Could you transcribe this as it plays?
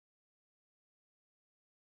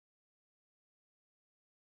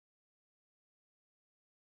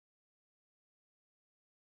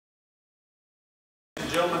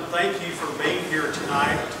gentlemen, thank you for being here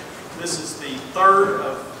tonight. This is the third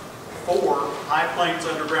of 4 High Plains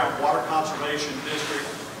Underground Water Conservation District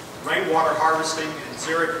Rainwater Harvesting and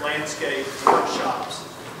Xeric Landscape workshops.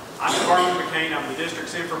 I'm Carmen McCain. I'm the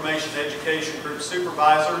district's Information Education Group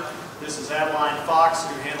Supervisor. This is Adeline Fox,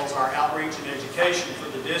 who handles our outreach and education for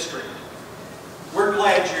the district. We're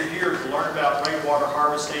glad you're here to learn about rainwater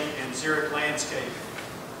harvesting and Xeric Landscaping.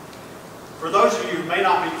 For those of you who may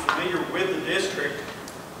not be familiar with the district,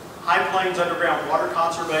 High Plains Underground Water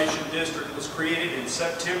Conservation District was created in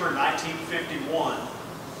September 1951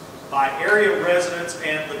 by area residents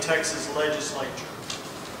and the Texas legislature.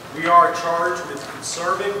 We are charged with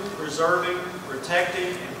conserving, preserving, protecting,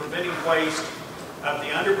 and preventing waste of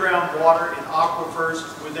the underground water and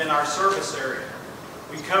aquifers within our service area.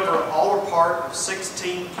 We cover all or part of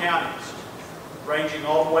 16 counties, ranging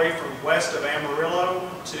all the way from west of Amarillo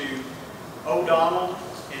to O'Donnell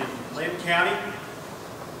and Lynn County,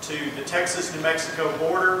 to the Texas-New Mexico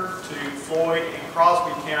border, to Floyd and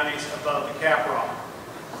Crosby counties above the Caprock.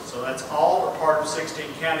 So that's all or part of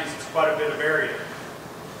 16 counties. It's quite a bit of area.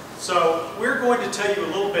 So we're going to tell you a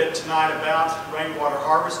little bit tonight about rainwater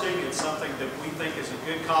harvesting. It's something that we think is a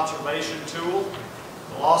good conservation tool.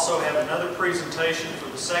 We'll also have another presentation for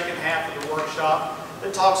the second half of the workshop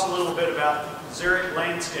that talks a little bit about Xeric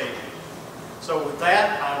Landscaping. So with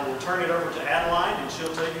that, I will turn it over to Adeline, and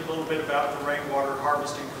she'll tell you a little bit about the rainwater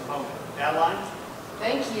harvesting component. Adeline?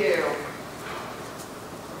 Thank you.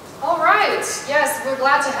 All right. Yes, we're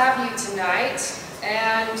glad to have you tonight,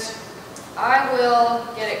 and I will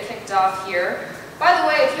get it kicked off here. By the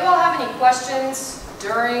way, if you all have any questions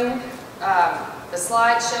during the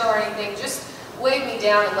slideshow or anything, just wave me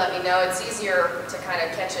down and let me know. It's easier to kind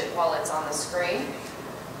of catch it while it's on the screen.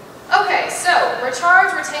 Okay, so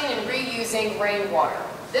recharge, retain, and reusing rainwater.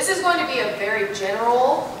 This is going to be a very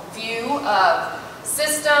general view of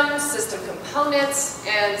systems, system components,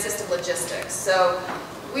 and system logistics. So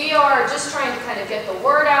we are just trying to kind of get the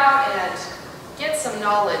word out and get some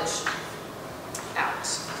knowledge out.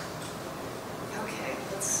 Okay,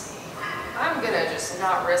 let's see. I'm going to just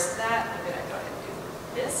not risk that. I'm going to go ahead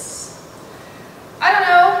and do this. I don't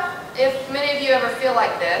know if many of you ever feel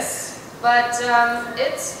like this, but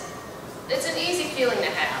it's an easy feeling to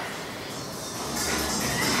have.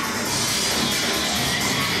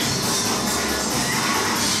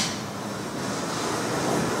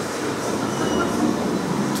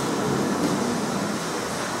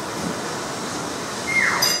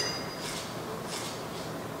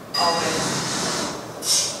 Always.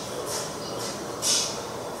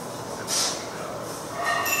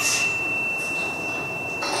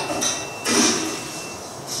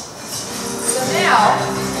 So now,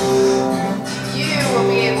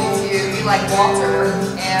 like Walter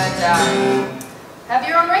and have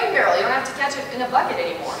your own rain barrel. You don't have to catch it in a bucket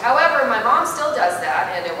anymore. However, my mom still does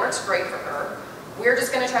that, and it works great for her. We're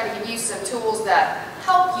just going to try to give you some tools that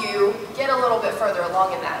help you get a little bit further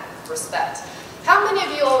along in that respect. How many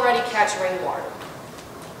of you already catch rainwater?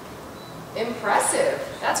 Impressive.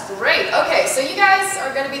 That's great. Okay, so you guys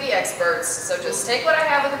are going to be the experts, so just take what I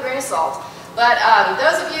have with a grain of salt. But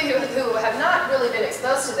those of you who have not really been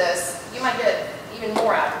exposed to this, you might get even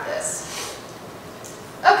more out of this.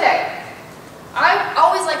 Okay, I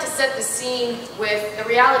always like to set the scene with the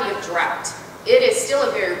reality of drought. It is still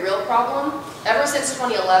a very real problem. Ever since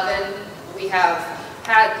 2011, we have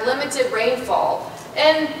had limited rainfall,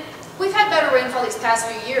 and we've had better rainfall these past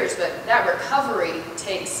few years, but that recovery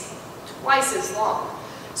takes twice as long.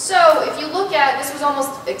 So if you look at, this was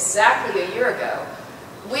almost exactly a year ago,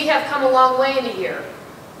 we have come a long way in a year.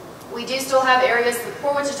 We do still have areas, the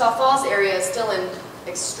poor Wichita Falls area is still in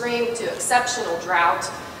extreme to exceptional drought,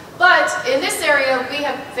 but in this area we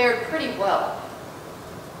have fared pretty well.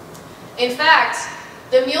 In fact,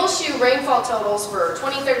 the Muleshoe rainfall totals for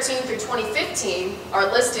 2013 through 2015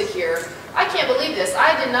 are listed here. I can't believe this.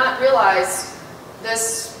 I did not realize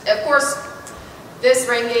this. Of course, this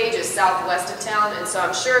rain gauge is southwest of town, and so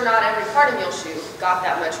I'm sure not every part of Muleshoe got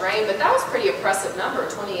that much rain, but that was a pretty impressive number,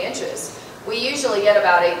 20 inches. We usually get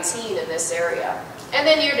about 18 in this area. And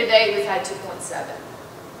then year to date, we've had 2.7.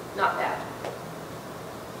 Not bad.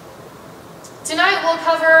 Tonight we'll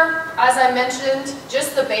cover, as I mentioned,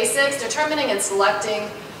 just the basics, determining and selecting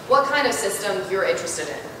what kind of system you're interested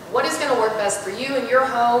in. What is going to work best for you in your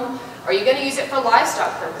home? Are you going to use it for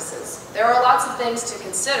livestock purposes? There are lots of things to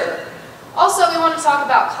consider. Also, we want to talk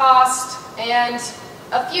about cost and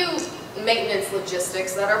a few maintenance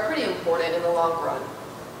logistics that are pretty important in the long run.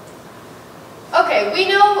 Okay, we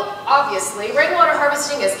know, obviously, rainwater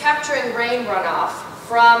harvesting is capturing rain runoff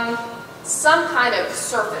from some kind of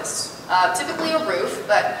surface, typically a roof,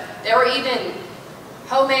 but there are even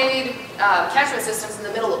homemade catchment systems in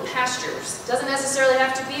the middle of pastures. It doesn't necessarily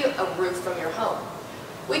have to be a roof from your home.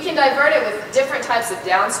 We can divert it with different types of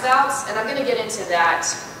downspouts, and I'm going to get into that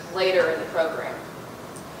later in the program.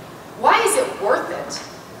 Why is it worth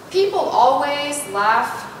it? People always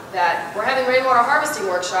laugh that we're having rainwater harvesting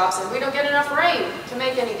workshops and we don't get enough rain to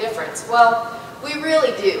make any difference. Well, we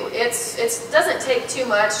really do. It doesn't take too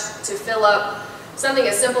much to fill up something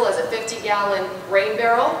as simple as a 50-gallon rain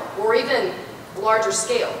barrel or even larger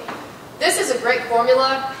scale. This is a great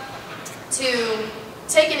formula to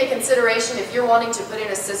take into consideration if you're wanting to put in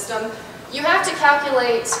a system. You have to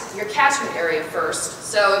calculate your catchment area first.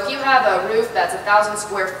 So if you have a roof that's 1,000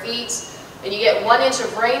 square feet and you get 1 inch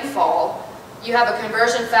of rainfall, you have a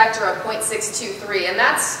conversion factor of 0.623, and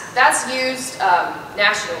that's used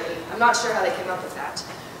nationally. I'm not sure how they came up with that.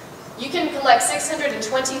 You can collect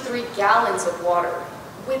 623 gallons of water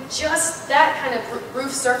with just that kind of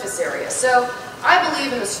roof surface area. So I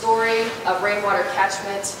believe in the story of rainwater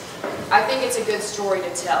catchment. I think it's a good story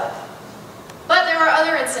to tell. But there are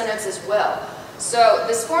other incentives as well. So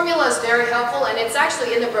this formula is very helpful, and it's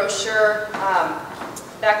actually in the brochure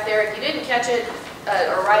back there. If you didn't catch it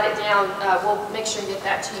or write it down, we'll make sure to get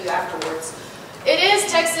that to you afterwards. It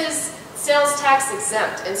is Texas sales tax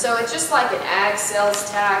exempt, and so it's just like an ag sales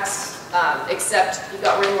tax, except you've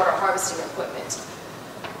got rainwater harvesting equipment.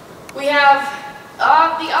 We have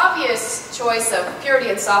the obvious choice of purity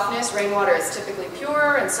and softness. Rainwater is typically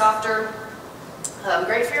purer and softer.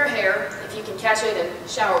 Great for your hair. If you can catch it and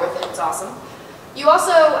shower with it, it's awesome. You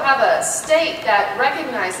also have a state that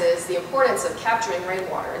recognizes the importance of capturing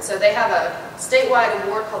rainwater. And so they have a statewide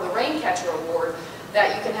award called the Rain Catcher Award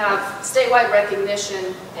that you can have statewide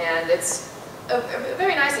recognition, and it's a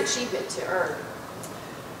very nice achievement to earn.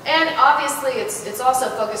 And obviously it's also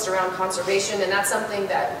focused around conservation, and that's something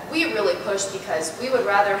that we really push because we would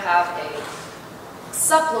rather have a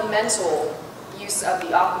supplemental use of the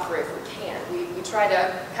aquifer if we can. We try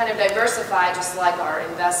to kind of diversify just like our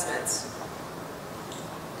investments.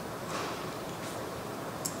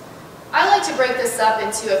 I like to break this up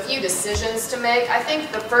into a few decisions to make. I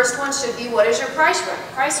think the first one should be, what is your price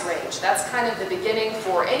range? That's kind of the beginning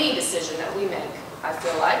for any decision that we make, I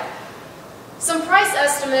feel like. Some price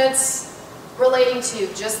estimates relating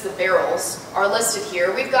to just the barrels are listed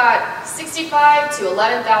here. We've got 65 to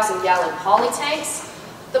 11,000 gallon poly tanks.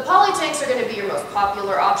 The poly tanks are going to be your most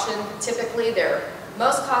popular option. Typically, they're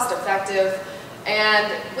most cost effective,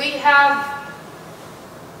 and we have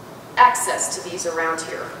access to these around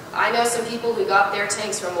here. I know some people who got their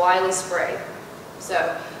tanks from Wiley Spray.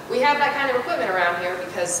 So we have that kind of equipment around here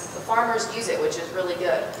because the farmers use it, which is really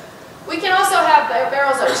good. We can also have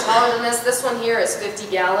barrels that are smaller than this. This one here is 50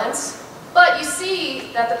 gallons. But you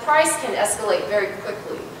see that the price can escalate very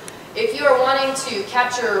quickly. If you are wanting to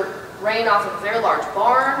capture rain off of a very large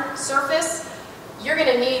barn surface, you're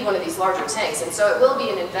going to need one of these larger tanks. And so it will be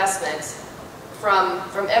an investment from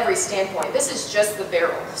every standpoint. This is just the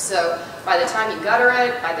barrel. So by the time you gutter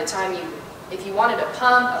it, by the time if you wanted a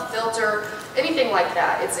pump, a filter, anything like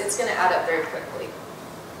that, it's going to add up very quickly.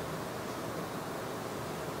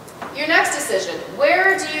 Your next decision,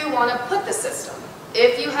 where do you want to put the system?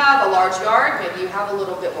 If you have a large yard, maybe you have a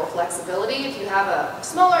little bit more flexibility. If you have a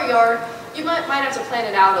smaller yard, you might have to plan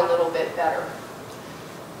it out a little bit better.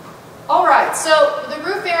 All right, so the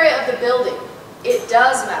roof area of the building, it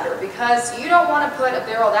does matter because you don't want to put a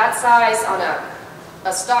barrel that size on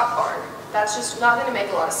a stock barn. That's just not going to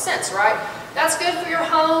make a lot of sense, right? That's good for your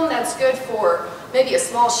home, that's good for maybe a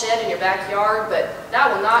small shed in your backyard, but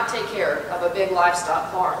that will not take care of a big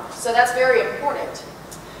livestock farm. So that's very important.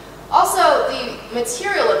 Also, the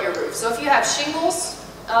material of your roof. So if you have shingles,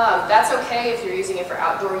 that's okay if you're using it for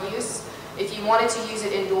outdoor use. If you wanted to use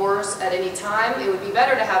it indoors at any time, it would be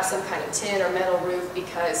better to have some kind of tin or metal roof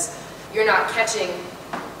because you're not catching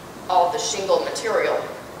all the shingle material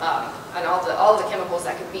and all the chemicals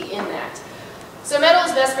that could be in that. So metal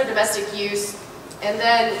is best for domestic use, and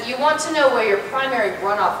then you want to know where your primary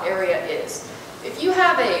runoff area is. If you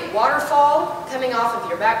have a waterfall coming off of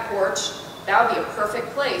your back porch, that would be a perfect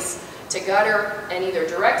place to gutter and either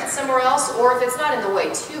direct it somewhere else, or if it's not in the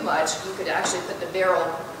way too much, you could actually put the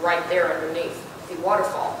barrel right there underneath the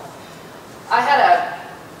waterfall. I had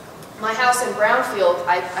my house in Brownfield.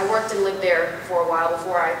 I worked and lived there for a while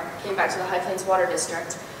before I came back to the High Plains Water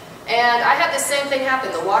District. And I had the same thing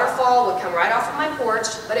happen. The waterfall would come right off of my porch,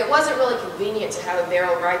 but it wasn't really convenient to have a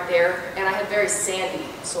barrel right there, and I had very sandy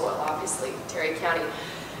soil, obviously, Terry County.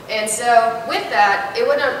 And so with that, it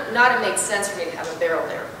would not have made sense for me to have a barrel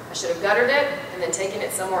there. I should have guttered it and then taken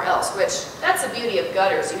it somewhere else, which that's the beauty of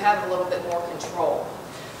gutters. You have a little bit more control.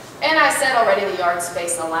 And I said already the yard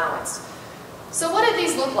space allowance. So what did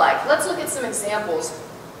these look like? Let's look at some examples.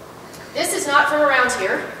 This is not from around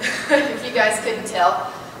here, if you guys couldn't tell.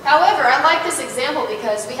 However, I like this example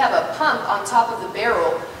because we have a pump on top of the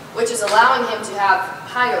barrel, which is allowing him to have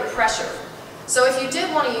higher pressure. So if you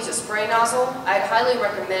did want to use a spray nozzle, I'd highly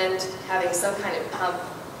recommend having some kind of pump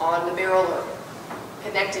on the barrel or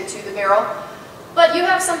connected to the barrel. But you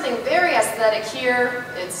have something very aesthetic here.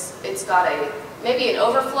 It's got maybe an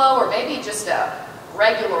overflow or maybe just a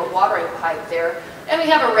regular watering pipe there. And we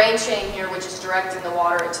have a rain chain here which is directing the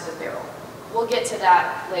water into the barrel. We'll get to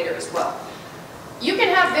that later as well. You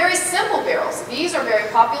can have very simple barrels. These are very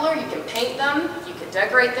popular. You can paint them, you can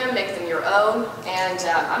decorate them, make them your own, and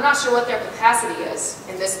I'm not sure what their capacity is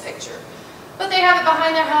in this picture. But they have it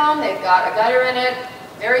behind their home, they've got a gutter in it,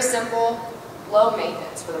 very simple, low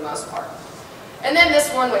maintenance for the most part. And then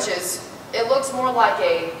this one, which is, it looks more like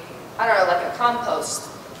a, I don't know, like a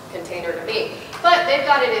compost container to me. But they've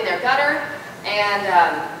got it in their gutter,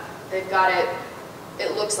 and they've got it,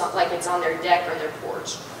 it looks like it's on their deck or their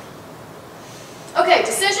porch. Okay,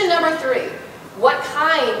 decision number 3. What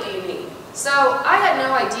kind do you need? So I had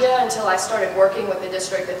no idea until I started working with the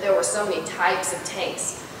district that there were so many types of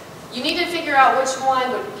tanks. You need to figure out which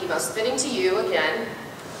one would be most fitting to you again.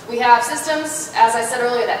 We have systems, as I said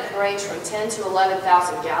earlier, that can range from 10 to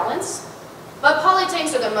 11,000 gallons. But poly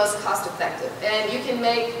tanks are the most cost effective, and you can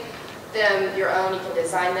make them your own. You can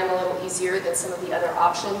design them a little easier than some of the other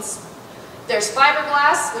options. There's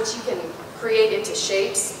fiberglass, which you can create into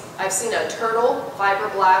shapes. I've seen a turtle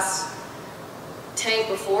fiberglass tank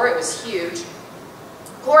before, it was huge.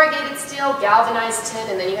 Corrugated steel, galvanized tin,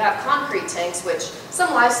 and then you have concrete tanks, which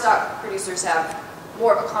some livestock producers have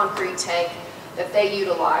more of a concrete tank that they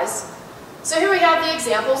utilize. So here we have the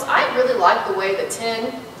examples. I really like the way the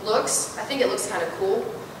tin looks. I think it looks kind of cool.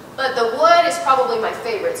 But the wood is probably my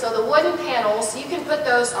favorite. So the wooden panels, you can put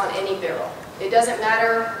those on any barrel. It doesn't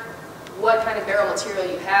matter what kind of barrel material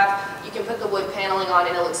you have, you can put the wood paneling on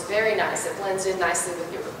and it looks very nice. It blends in nicely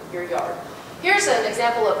with your yard. Here's an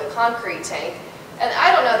example of the concrete tank, and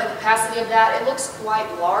I don't know the capacity of that. It looks quite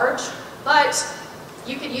large, but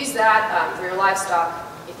you could use that for your livestock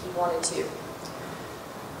if you wanted to.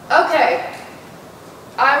 Okay,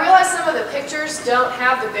 I realize some of the pictures don't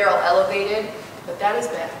have the barrel elevated, but that is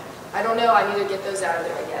bad. I don't know, I need to get those out of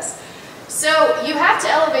there, I guess. So you have to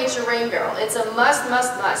elevate your rain barrel. It's a must,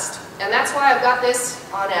 must, must. And that's why I've got this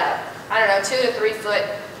on a, I don't know, 2 to 3 foot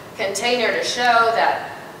container to show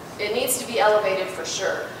that it needs to be elevated for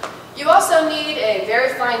sure. You also need a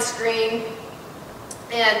very fine screen,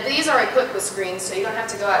 and these are equipped with screens, so you don't have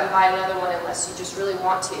to go out and buy another one unless you just really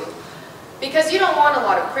want to. Because you don't want a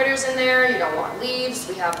lot of critters in there, you don't want leaves,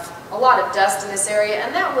 we have a lot of dust in this area,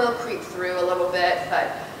 and that will creep through a little bit,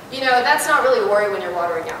 but you know, that's not really a worry when you're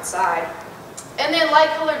watering outside. And then light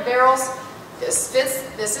colored barrels, this fits,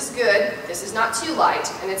 this is good, this is not too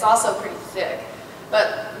light, and it's also pretty thick.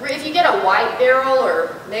 But if you get a white barrel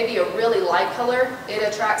or maybe a really light color, it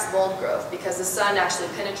attracts mold growth because the sun actually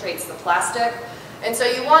penetrates the plastic. And so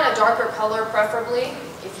you want a darker color preferably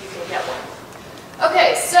if you can get one.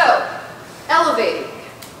 Okay, so elevating.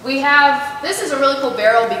 We have, this is a really cool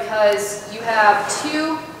barrel because you have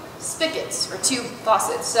 2 spigots or 2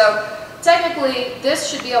 faucets. So technically this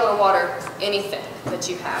should be able to water anything that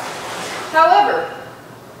you have. However,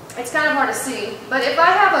 it's kind of hard to see, but if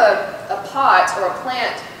I have a pot or a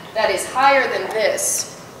plant that is higher than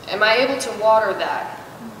this, am I able to water that?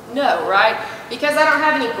 No, right? Because I don't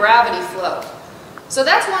have any gravity flow. So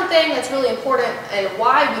that's one thing that's really important and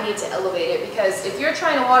why we need to elevate it, because if you're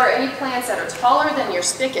trying to water any plants that are taller than your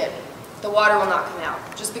spigot, the water will not come out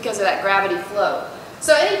just because of that gravity flow.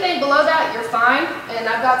 So anything below that, you're fine, and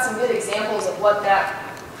I've got some good examples of what that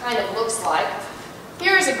kind of looks like.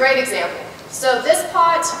 Here's a great example. So this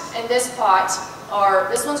pot and this pot are,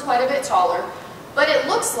 this one's quite a bit taller, but it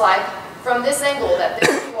looks like from this angle that this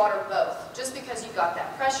can water both, just because you've got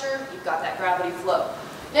that pressure, you've got that gravity flow.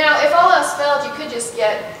 Now, if all else failed, you could just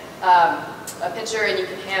get a pitcher and you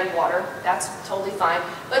can hand water. That's totally fine.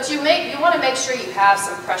 But you want to make sure you have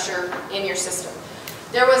some pressure in your system.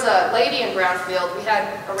 There was a lady in Brownfield. We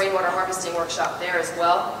had a rainwater harvesting workshop there as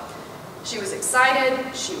well. She was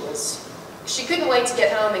excited. She couldn't wait to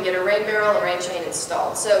get home and get a rain barrel and rain chain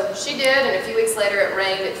installed. So she did, and a few weeks later it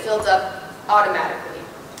rained. It filled up automatically.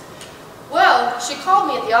 Well, she called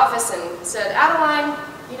me at the office and said, Adeline,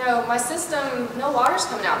 you know, my system, no water's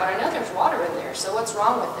coming out, but I know there's water in there, so what's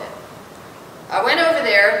wrong with it? I went over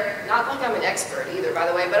there, not like I'm an expert either, by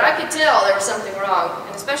the way, but I could tell there was something wrong,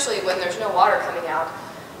 and especially when there's no water coming out.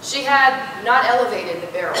 She had not elevated the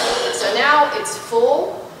barrel. So now it's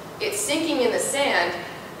full, it's sinking in the sand,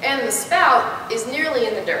 and the spout is nearly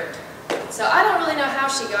in the dirt. So I don't really know how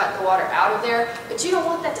she got the water out of there, but you don't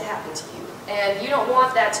want that to happen to you. And you don't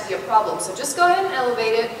want that to be a problem. So just go ahead and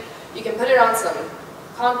elevate it. You can put it on some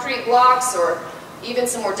concrete blocks or even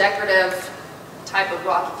some more decorative type of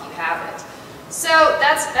rock if you have it. So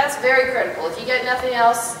that's very critical. If you get nothing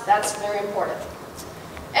else, that's very important.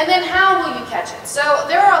 And then how will you catch it? So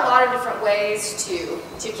there are a lot of different ways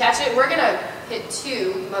to catch it. We're going to hit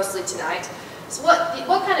two mostly tonight. So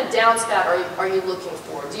what kind of downspout are you looking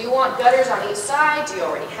for? Do you want gutters on each side? Do you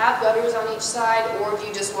already have gutters on each side? Or do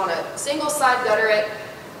you just want to single side gutter it,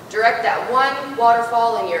 direct that one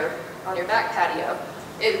waterfall on your back patio?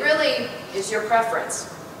 It really is your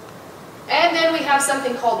preference. And then we have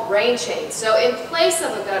something called rain chains. So in place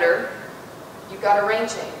of a gutter, you've got a rain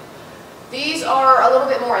chain. These are a little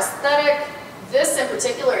bit more aesthetic. This in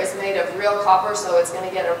particular is made of real copper, so it's going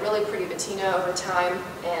to get a really pretty patina over time,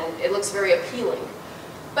 and it looks very appealing.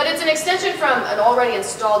 But it's an extension from an already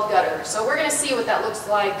installed gutter, so we're going to see what that looks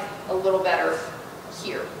like a little better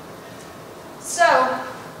here. So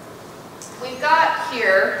we've got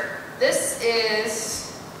here, this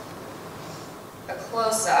is a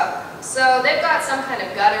close-up. So they've got some kind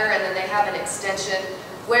of gutter, and then they have an extension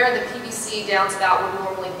where the PVC downspout would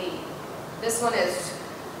normally be. This one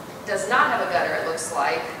does not have a gutter, it looks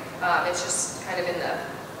like. It's just kind of in the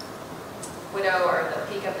window or the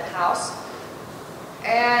peak of the house.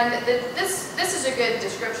 And this is a good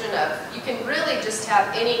description of, you can really just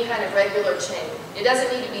have any kind of regular chain. It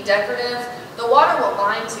doesn't need to be decorative. The water will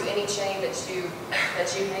bind to any chain that you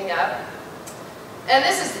hang up. And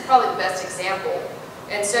this is probably the best example.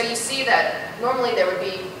 And so you see that normally there would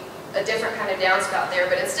be a different kind of downspout there,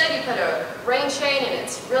 but instead you put a rain chain and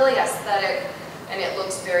it's really aesthetic and it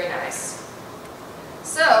looks very nice.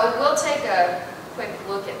 So we'll take a quick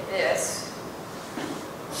look at this.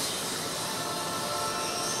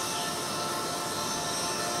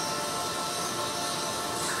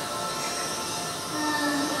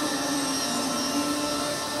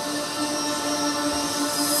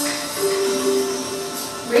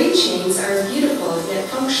 Rain chains are a beautiful yet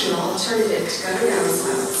functional alternative to gutter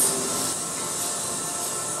downspouts.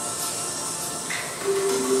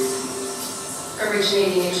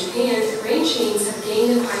 Originating in Japan, rain chains have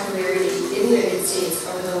gained in popularity in the United States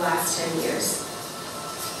over the last 10 years.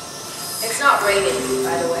 It's not raining,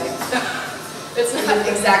 by the way. It's not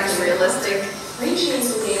exactly realistic. Rain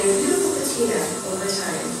chains will gain a beautiful patina over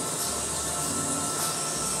time.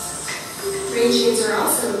 Rain chains are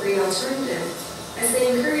also a great alternative as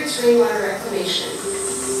they encourage rainwater reclamation.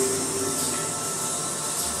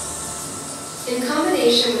 In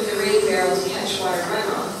combination with the rain barrel to catch water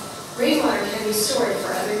runoff, rainwater can be stored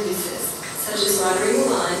for other uses, such as watering a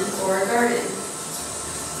lawn or a garden.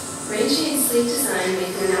 Rain chain sleek design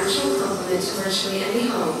make a natural complement to virtually any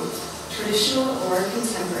home, traditional or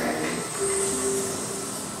contemporary.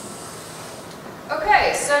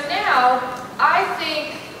 Okay, so now I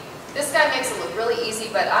think this guy makes it look really easy,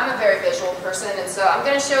 but I'm a very visual person, and so I'm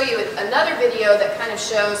going to show you another video that kind of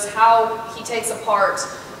shows how he takes apart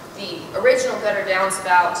the original gutter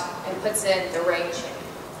downspout and puts in the rain chain.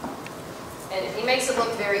 And he makes it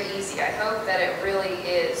look very easy. I hope that it really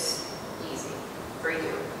is easy for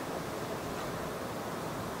you.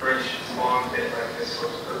 Bridge long bit like this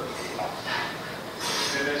was perfect.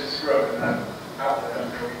 And there's a screw up in that outlet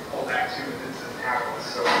and we pull back to it. It's a tackle,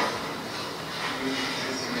 so we need the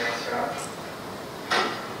existing downspout.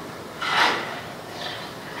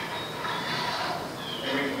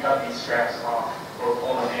 And we can cut these straps off or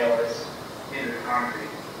pull the nail this into the concrete.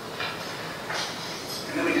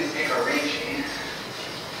 And then we just take our rain chain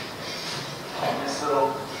and this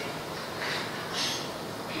little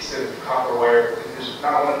piece of copper wire. There's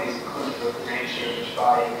not one of these included with the rain chain in each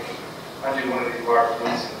body. I do one of these large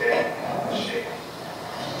ones in bed in this shape.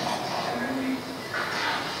 And then we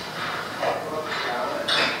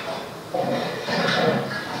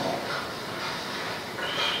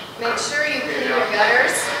Make sure you clean your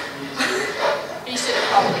gutters. You should have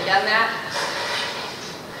probably done that.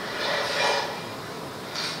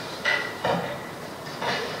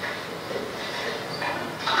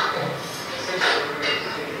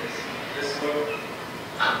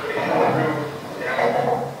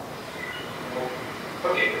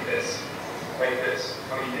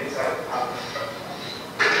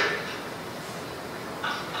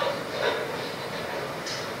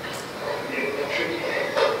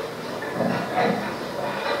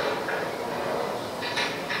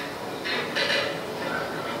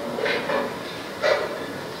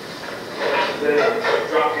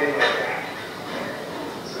 drop in like that.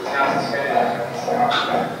 So it's not suspended like that. It's not.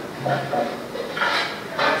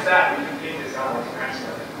 And that's that. We can paint this out like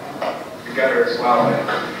the gutter as well.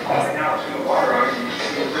 popping out, turn the water on, you can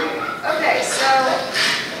see it really. Okay, so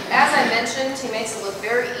as I mentioned, he makes it look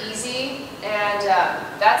very easy, and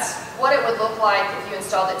that's what it would look like if you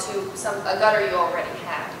installed it to a gutter you already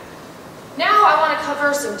had. Now I want to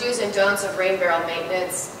cover some do's and don'ts of rain barrel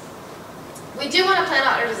maintenance. We do want to plan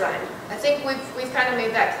out our design. I think we've kind of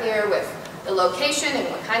made that clear with the location and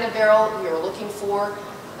what kind of barrel you're looking for.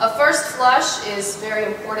 A first flush is very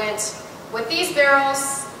important. With these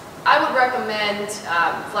barrels, I would recommend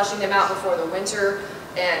flushing them out before the winter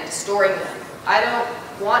and storing them. I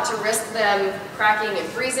don't want to risk them cracking and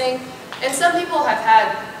freezing. And some people have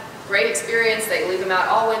had great experience. They leave them out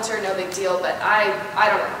all winter, no big deal, but I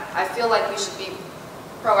don't know. I feel like we should be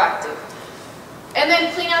proactive. And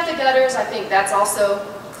then clean out the gutters. I think that's also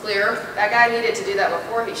clear. That guy needed to do that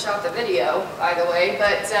before he shot the video, by the way,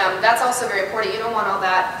 but that's also very important. You don't want all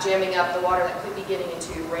that jamming up the water that could be getting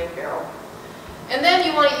into your rain barrel. And then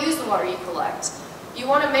you want to use the water you collect. You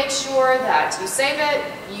want to make sure that you save it,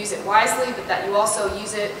 you use it wisely, but that you also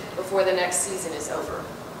use it before the next season is over,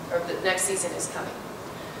 or the next season is coming.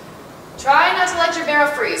 Try not to let your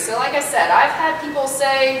barrel freeze. So like I said, I've had people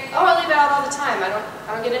say, oh, I leave it out all the time. I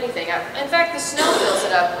don't get anything. In fact, the snow fills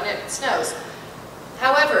it up when it snows.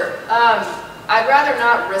 However, I'd rather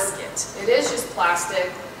not risk it. It is just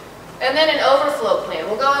plastic. And then an overflow plan.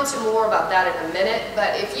 We'll go into more about that in a minute,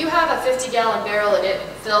 but if you have a 50-gallon barrel and it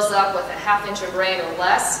fills up with a ½ inch of rain or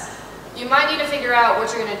less, you might need to figure out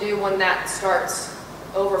what you're going to do when that starts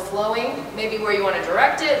overflowing, maybe where you want to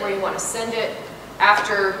direct it, where you want to send it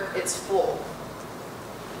after it's full.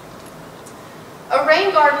 A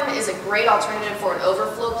rain garden is a great alternative for an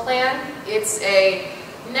overflow plan. It's a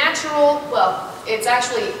natural, well, it's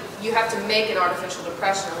actually, you have to make an artificial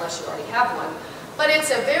depression unless you already have one. But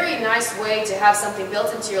it's a very nice way to have something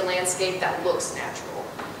built into your landscape that looks natural.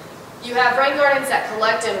 You have rain gardens that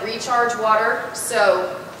collect and recharge water.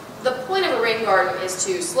 So the point of a rain garden is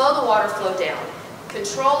to slow the water flow down,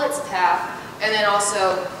 control its path, and then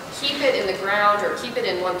also keep it in the ground or keep it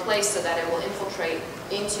in one place so that it will infiltrate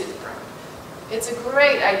into the ground. It's a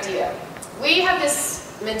great idea. We have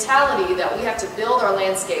this mentality that we have to build our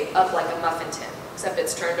landscape up like a muffin tin, except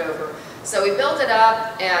it's turned over. So we build it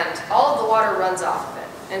up and all of the water runs off of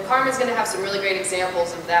it. And Carmen's going to have some really great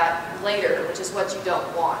examples of that later, which is what you don't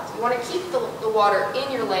want. You want to keep the water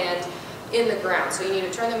in your land, in the ground. So you need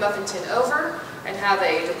to turn the muffin tin over and have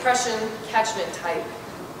a depression catchment type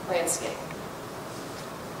landscape.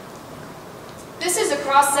 This is a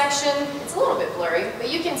cross section. It's a little bit blurry,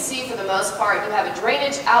 but you can see for the most part you have a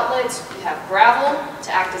drainage outlet, you have gravel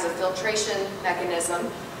to act as a filtration mechanism,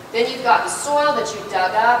 then you've got the soil that you've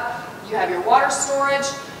dug up, you have your water storage,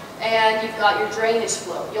 and you've got your drainage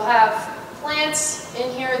flow. You'll have plants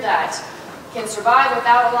in here that can survive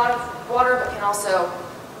without a lot of water, but can also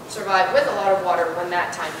survive with a lot of water when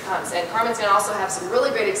that time comes. And Carmen's going to also have some really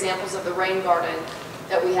great examples of the rain garden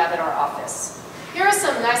that we have at our office. Here are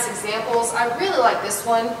some nice examples. I really like this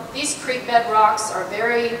one. These creek bed rocks are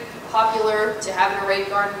very popular to have in a rain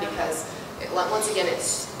garden because, once again,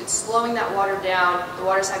 it's slowing that water down. The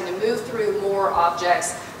water's having to move through more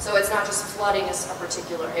objects, so it's not just flooding a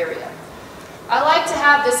particular area. I like to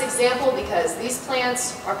have this example because these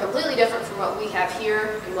plants are completely different from what we have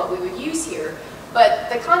here and what we would use here, but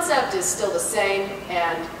the concept is still the same,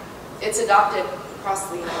 and it's adopted across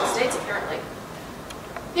the United States apparently.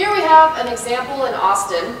 Here we have an example in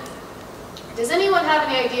Austin. Does anyone have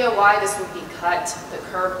any idea why this would be cut, the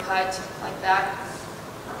curb cut like that?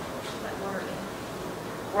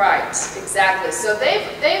 Right, exactly. So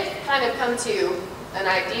they've kind of come to an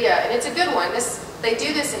idea, and it's a good one. They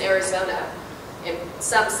do this in Arizona, in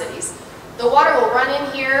some cities. The water will run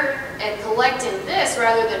in here and collect in this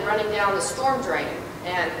rather than running down the storm drain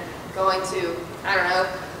and going to, I don't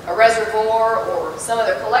know, a reservoir or some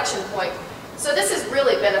other collection point. So this is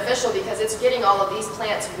really beneficial because it's getting all of these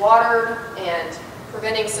plants watered and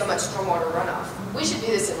preventing so much stormwater runoff. We should do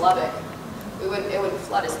this in Lubbock. It wouldn't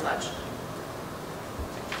flood as much.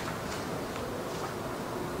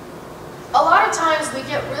 A lot of times we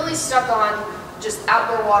get really stuck on just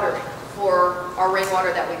outdoor watering for our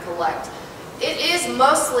rainwater that we collect. It is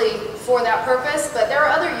mostly for that purpose, but there are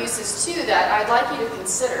other uses too that I'd like you to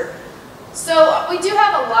consider. So we do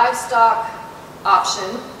have a livestock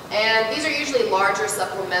option, and these are usually larger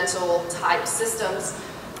supplemental type systems.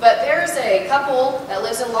 But there's a couple that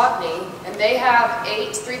lives in Lockney, and they have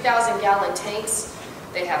 8 3,000-gallon tanks.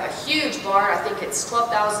 They have a huge barn. I think it's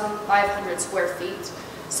 12,500 square feet.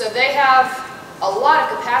 So they have a lot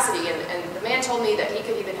of capacity, and the man told me that he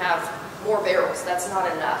could even have more barrels. That's not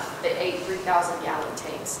enough, the 8 3,000-gallon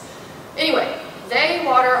tanks. Anyway, they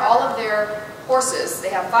water all of their horses. They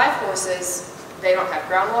have 5 horses They don't have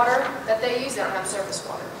groundwater that they use, they don't have surface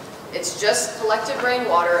water. It's just collected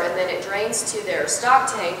rainwater, and then it drains to their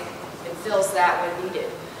stock tank and fills that when needed.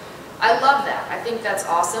 I love that. I think that's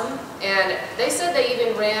awesome. And they said they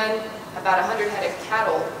even ran about 100 head of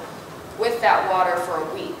cattle with that water for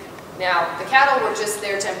a week. Now, the cattle were just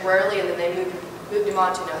there temporarily, and then they moved them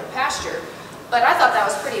on to another pasture. But I thought that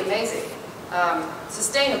was pretty amazing.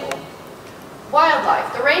 Sustainable.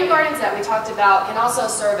 Wildlife. The rain gardens that we talked about can also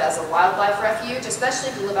serve as a wildlife refuge, especially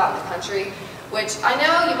if you live out in the country, which I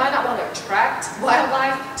know you might not want to attract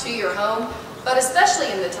wildlife to your home, but especially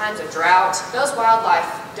in the times of drought, those wildlife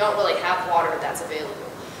don't really have water that's available.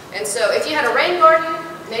 And so if you had a rain garden,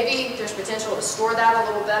 maybe there's potential to store that a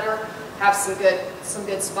little better, have some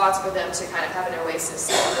good spots for them to kind of have an oasis.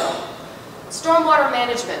 Stormwater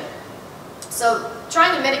management. So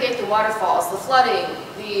trying to mitigate the waterfalls, the flooding,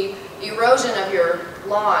 the erosion of your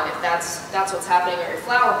lawn, if that's what's happening, or your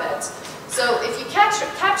flower beds. So if you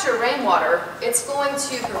capture rainwater, it's going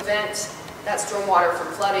to prevent that stormwater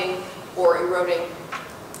from flooding or eroding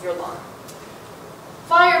your lawn.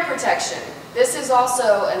 Fire protection. This is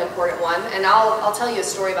also an important one, and I'll tell you a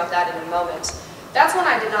story about that in a moment. That's one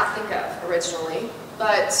I did not think of originally,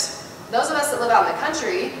 but those of us that live out in the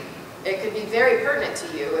country, it could be very pertinent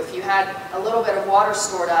to you if you had a little bit of water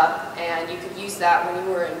stored up and you could use that when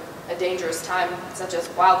you were in a dangerous time, such as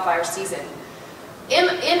wildfire season.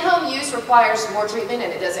 In-home use requires more treatment,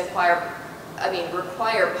 and it does require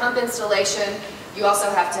pump installation. You also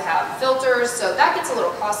have to have filters, so that gets a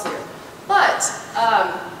little costlier. But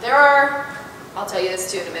I'll tell you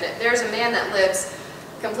this too in a minute, there's a man that lives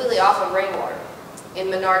completely off of rainwater in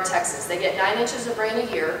Menard, Texas. They get 9 inches of rain a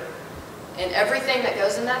year, and everything that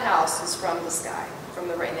goes in that house is from the sky, from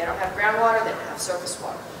the rain. They don't have groundwater, they don't have surface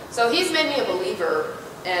water. So he's made me a believer,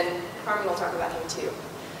 and Carmen will talk about him too.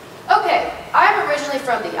 Okay, I'm originally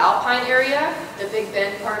from the Alpine area, the Big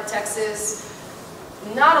Bend part of Texas.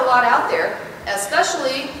 Not a lot out there,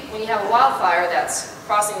 especially when you have a wildfire that's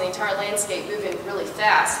crossing the entire landscape, moving really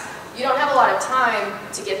fast. You don't have a lot of time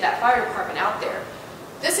to get that fire department out there.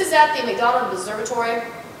 This is at the McDonald Observatory.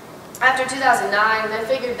 After 2009, they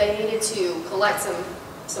figured they needed to collect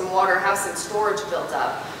some water, have some storage built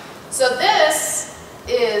up. So this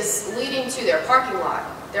is leading to their parking lot.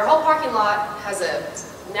 Their whole parking lot has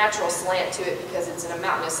a natural slant to it because it's in a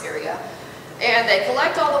mountainous area. And they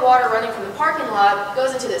collect all the water running from the parking lot,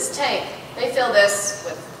 goes into this tank. They fill this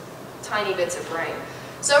with tiny bits of rain.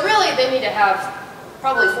 So really, they need to have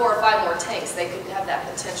probably 4 or 5 more tanks. They could have that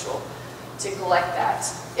potential to collect that.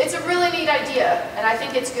 It's a really neat idea, and I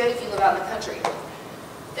think it's good if you live out in the country.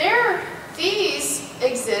 Their fees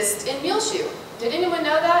exist in Muleshoe. Did anyone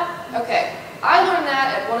know that? Okay. I learned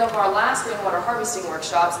that at one of our last rainwater harvesting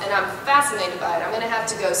workshops, and I'm fascinated by it. I'm going to have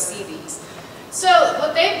to go see these. So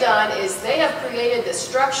what they've done is they have created this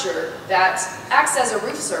structure that acts as a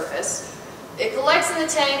roof surface. It collects in the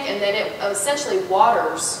tank, and then it essentially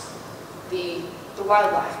waters the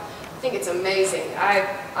wildlife. I think it's amazing.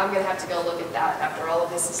 I'm going to have to go look at that after all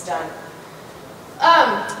of this is done.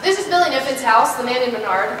 This is Billy Niffin's house, the man in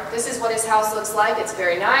Menard. This is what his house looks like. It's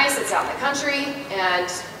very nice. It's out in the country,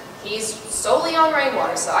 and he's solely on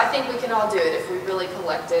rainwater, so I think we can all do it if we really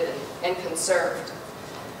collect it and conserved.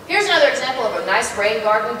 Here's another example of a nice rain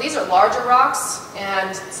garden. These are larger rocks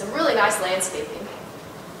and some really nice landscaping.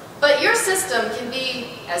 But your system can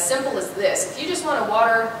be as simple as this. If you just want to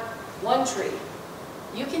water one tree,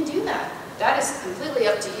 you can do that. That is completely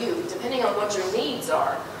up to you, depending on what your needs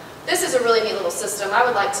are. This is a really neat little system. I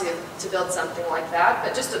would like to build something like that,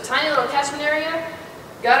 but just a tiny little catchment area,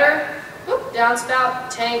 gutter, whoop, downspout,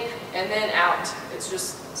 tank, and then out. It's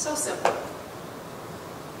just so simple.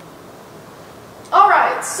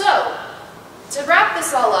 Alright, so to wrap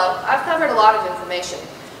this all up, I've covered a lot of information,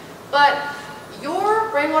 but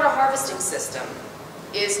your rainwater harvesting system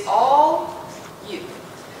is all you.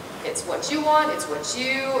 It's what you want, it's what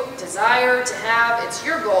you desire to have, it's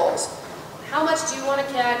your goals. How much do you want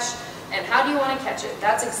to catch, and how do you want to catch it?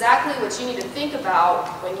 That's exactly what you need to think about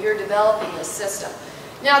when you're developing this system.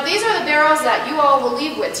 Now, these are the barrels that you all will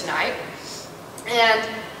leave with tonight, and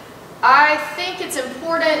I think it's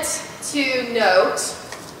important to note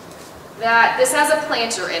that this has a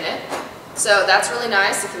planter in it, so that's really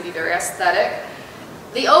nice. It can be very aesthetic.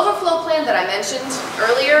 The overflow plan that I mentioned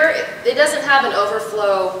earlier, it doesn't have an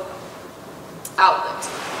overflow outlet.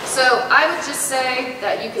 So I would just say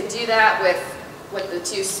that you could do that with the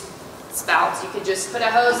 2 spouts. You could just put a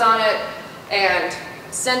hose on it and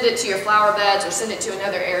send it to your flower beds or send it to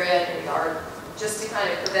another area in your yard just to kind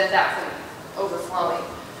of prevent that from overflowing.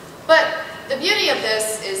 But the beauty of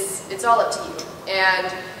this is it's all up to you,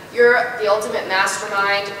 and you're the ultimate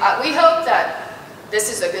mastermind. We hope that this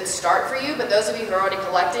is a good start for you, but those of you who are already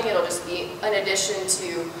collecting, it'll just be an addition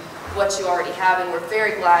to what you already have, and we're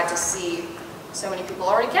very glad to see so many people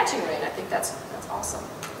already catching rain. I think that's awesome.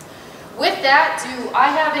 With that, do I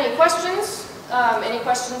have any questions? Any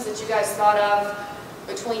questions that you guys thought of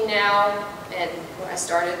between now and when I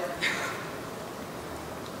started?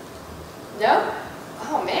 No?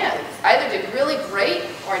 Oh man, either did really great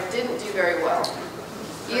or I didn't do very well.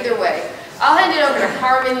 Either way. I'll hand it over to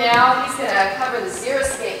Harmon now. He's going to cover the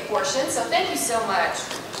Xeriscape portion, so thank you so much.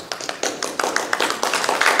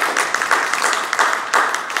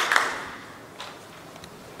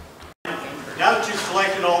 Now that you've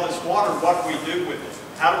collected all this water, what do we do with it?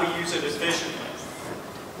 How do we use it efficiently?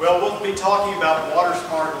 Well, we'll be talking about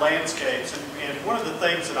water-smart landscapes, and one of the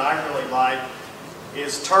things that I really like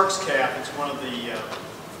is Turk's cap. It's one of the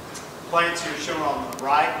plants here shown on the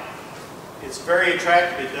right. It's very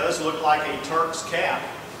attractive. It does look like a Turk's cap.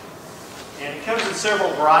 And it comes in several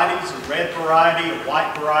varieties, a red variety, a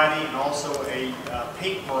white variety, and also a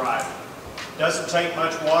pink variety. It doesn't take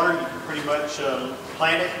much water. You can pretty much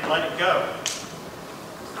plant it and let it go.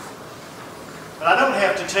 But I don't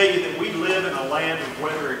have to tell you that we live in a land of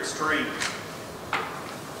weather extremes.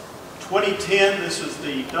 2010, this was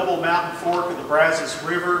the double mountain fork of the Brazos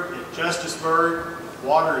River at Justisburg.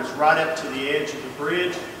 Water is right up to the edge of the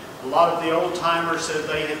bridge. A lot of the old timers said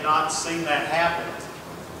they had not seen that happen.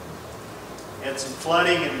 Had some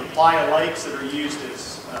flooding in the Playa Lakes that are used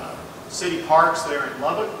as city parks there in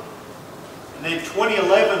Lubbock. And then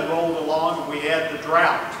 2011 rolled along and we had the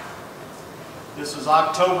drought. This was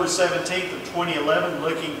October 17th of 2011,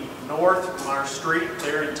 looking north from our street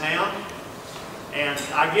there in town. And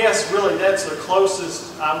I guess really that's the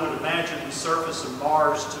closest I would imagine the surface of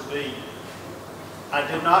Mars to be. I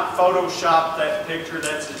did not Photoshop that picture.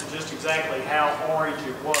 That's just exactly how orange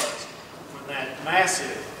it was when that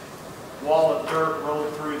massive wall of dirt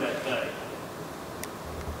rolled through that day.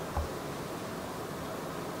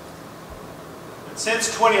 But since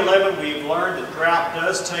 2011, we've learned that drought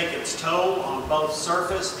does take its toll on both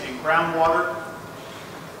surface and groundwater.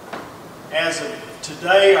 As of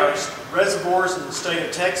today, our reservoirs in the state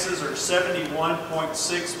of Texas are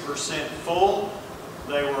 71.6% full.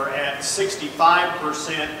 They were at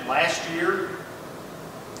 65% last year.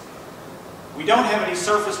 We don't have any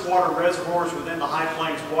surface water reservoirs within the High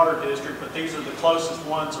Plains Water District, but these are the closest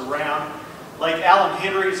ones around. Lake Allen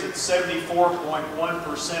Henry's at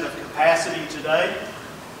 74.1% of capacity today.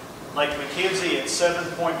 Lake McKenzie at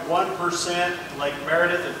 7.1%, Lake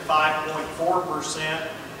Meredith at 5.4%,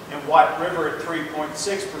 and White River at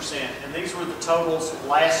 3.6%. And these were the totals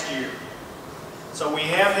last year. So we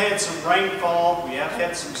have had some rainfall, we have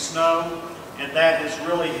had some snow, and that has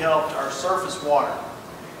really helped our surface water.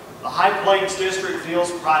 The High Plains District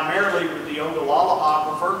deals primarily with the Ogallala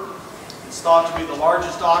Aquifer. It's thought to be the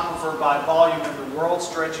largest aquifer by volume in the world,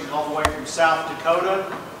 stretching all the way from South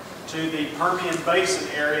Dakota to the Permian Basin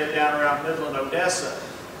area down around Midland, Odessa.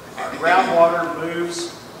 Our groundwater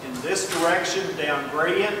moves in this direction, down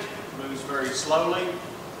gradient, moves very slowly.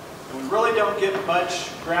 And we really don't get much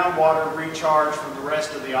groundwater recharge from the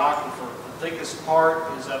rest of the aquifer. The thickest part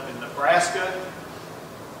is up in Nebraska,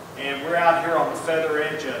 and we're out here on the feather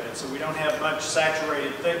edge of it, so we don't have much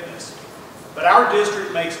saturated thickness. But our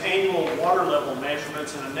district makes annual water level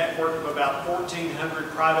measurements in a network of about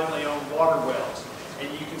 1,400 privately owned water wells. And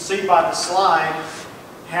you can see by the slide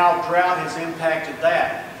how drought has impacted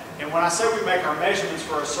that. And when I say we make our measurements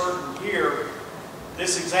for a certain year,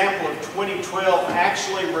 this example of 2012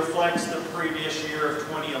 actually reflects the previous year of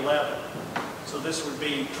 2011. So this would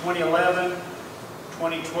be 2011,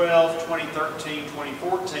 2012, 2013,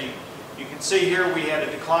 2014. You can see here we had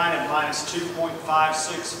a decline of minus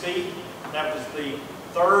 2.56 feet. That was the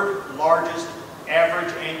third largest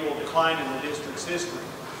average annual decline in the district's history,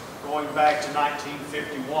 going back to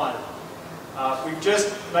 1951. We've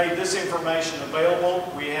just made this information available.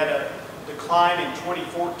 We had a decline in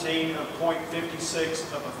 2014 of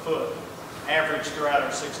 0.56 of a foot, average throughout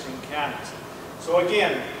our 16 counties. So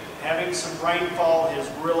again, having some rainfall has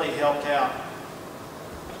really helped out.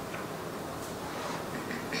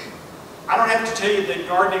 I don't have to tell you that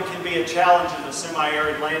gardening can be a challenge in a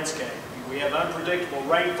semi-arid landscape. We have unpredictable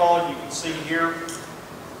rainfall. You can see here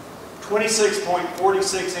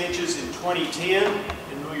 26.46 inches in 2010,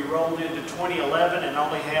 and we rolled into 2011 and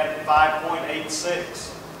only had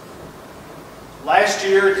 5.86. Last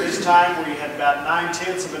year at this time we had about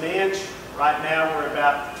 9/10 of an inch. Right now we're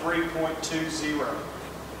about 3.20.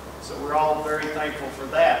 So we're all very thankful for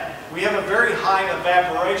that. We have a very high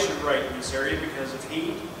evaporation rate in this area because of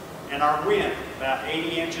heat and our wind, about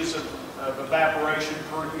 80 inches of evaporation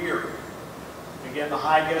per year. Again, the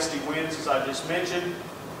high gusty winds, as I just mentioned.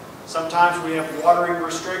 Sometimes we have watering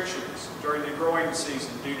restrictions during the growing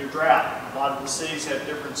season due to drought. A lot of the cities have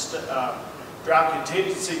different drought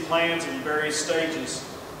contingency plans in various stages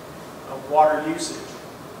of water usage.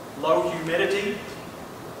 Low humidity,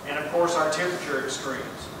 and of course our temperature extremes.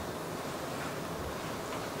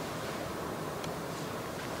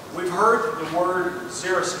 We've heard the word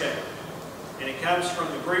xeriscape, and it comes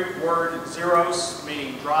from the Greek word xeros,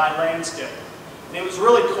 meaning dry landscape. And it was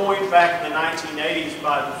really coined back in the 1980s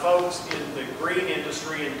by the folks in the green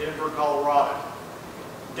industry in Denver, Colorado.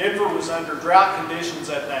 Denver was under drought conditions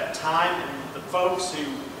at that time, and the folks who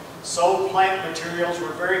sold plant materials were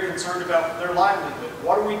very concerned about their livelihood.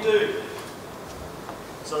 What do we do?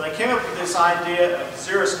 So they came up with this idea of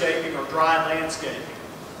xeriscaping, or dry landscaping.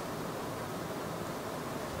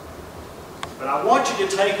 But I want you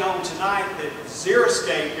to take home tonight that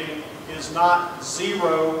xeriscaping is not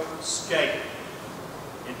zero-scape.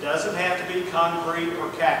 It doesn't have to be concrete or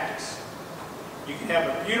cactus. You can have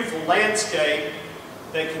a beautiful landscape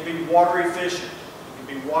that can be water efficient. It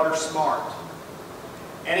can be water smart.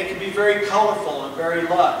 And it can be very colorful and very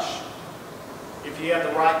lush if you have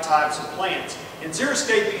the right types of plants. And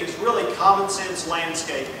xeriscaping is really common sense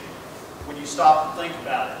landscaping when you stop and think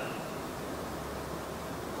about it.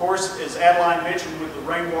 Of course, as Adeline mentioned with the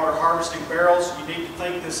rainwater harvesting barrels, you need to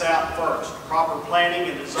think this out first. Proper planning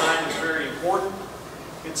and design is very important.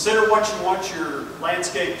 Consider what you want your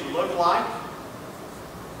landscape to look like.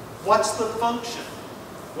 What's the function?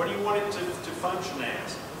 What do you want it to function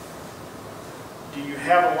as? Do you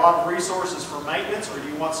have a lot of resources for maintenance, or do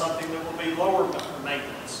you want something that will be lower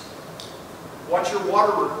maintenance? What's your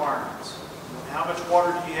water requirements? How much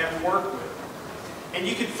water do you have to work with? And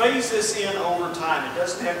you can phase this in over time. It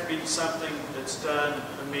doesn't have to be something that's done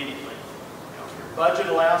immediately. If your budget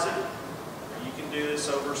allows it, you can do this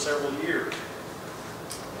over several years.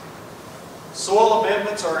 Soil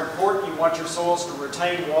amendments are important. You want your soils to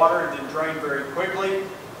retain water and then drain very quickly.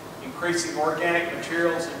 Increasing organic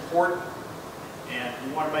material is important, and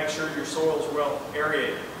you want to make sure your soil is well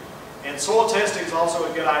aerated. And soil testing is also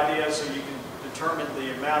a good idea, so you can determine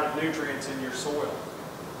the amount of nutrients in your soil.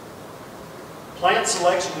 Plant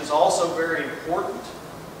selection is also very important.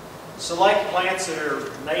 Select plants that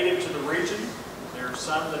are native to the region. There are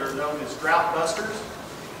some that are known as drought busters.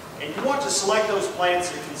 And you want to select those plants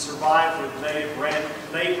that can survive with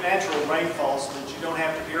natural rainfall so that you don't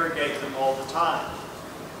have to irrigate them all the time.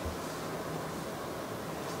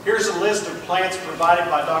 Here's a list of plants provided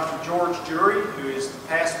by Dr. George Jury, who is the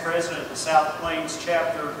past president of the South Plains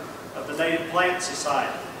chapter of the Native Plant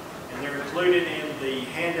Society. And they're included in the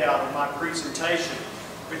handout of my presentation.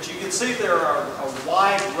 But you can see there are a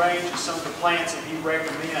wide range of some of the plants that he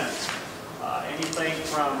recommends. Anything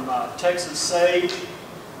from Texas sage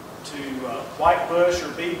to white bush or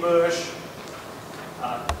bee bush.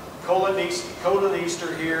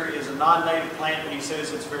 Coleneaster here is a non-native plant, but he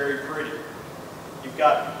says it's very pretty. You've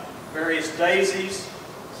got various daisies,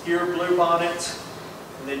 here bluebonnets,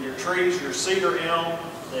 and then your trees, your cedar elm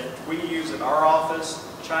that we use at our office,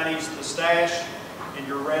 Chinese pistache, and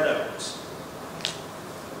your red oaks.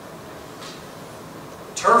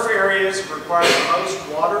 Turf areas require the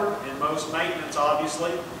most water and most maintenance,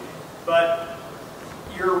 obviously, but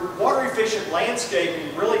your water efficient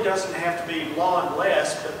landscaping really doesn't have to be lawn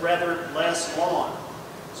less, but rather less lawn.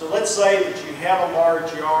 So let's say that you have a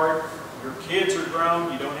large yard, your kids are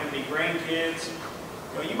grown, you don't have any grandkids.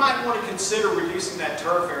 You might want to consider reducing that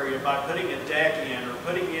turf area by putting a deck in or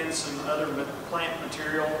putting in some other plant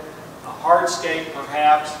material, a hardscape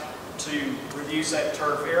perhaps, to reduce that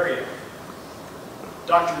turf area.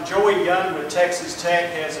 Dr. Joey Young with Texas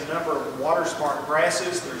Tech has a number of water smart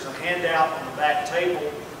grasses. There's a handout on the back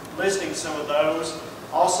table listing some of those.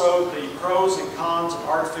 Also the pros and cons of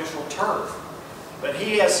artificial turf. But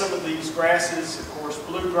he has some of these grasses, of course,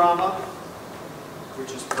 blue grama,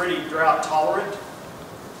 which is pretty drought tolerant.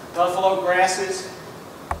 Buffalo grasses,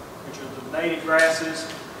 which are the native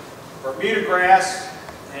grasses. Bermuda grass,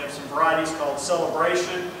 they have some varieties called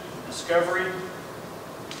Celebration, Discovery.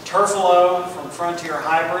 Turfalo from Frontier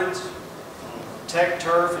Hybrids. Tech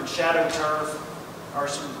Turf and Shadow Turf are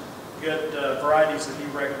some good varieties that he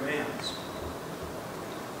recommends.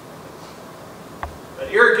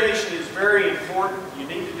 But irrigation is very important. You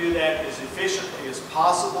need to do that as efficiently as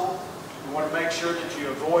possible. You want to make sure that you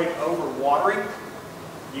avoid overwatering.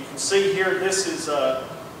 You can see here, this is a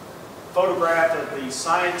photograph of the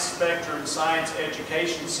Science Spectrum Science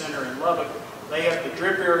Education Center in Lubbock. They have the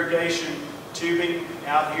drip irrigation tubing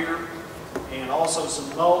out here and also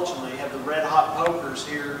some mulch, and they have the red hot pokers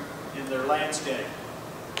here in their landscape.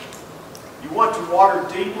 You want to water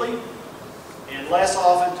deeply and less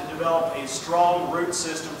often to develop a strong root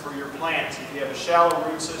system for your plants. If you have a shallow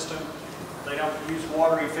root system, they don't use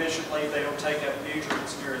water efficiently, they don't take up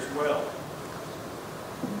nutrients near as well.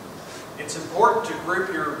 It's important to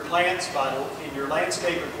group your plants in your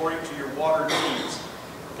landscape according to your water needs.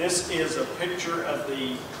 This is a picture of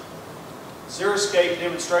the Xeriscape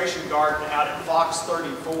demonstration garden out at Fox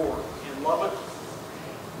 34 in Lubbock.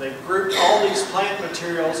 They've grouped all these plant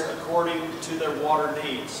materials according to their water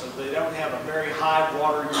needs. So they don't have a very high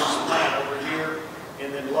water use plant over here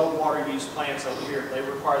and then low water use plants over here. They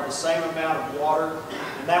require the same amount of water,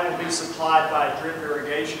 and that will be supplied by a drip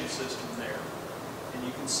irrigation system there. And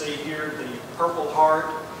you can see here the purple heart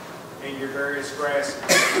and your various grasses.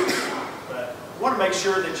 But you want to make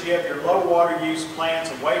sure that you have your low water use plants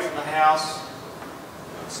away from the house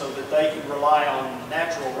so that they can rely on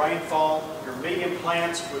natural rainfall. Your medium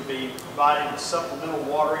plants would be providing supplemental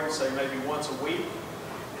watering, say maybe once a week.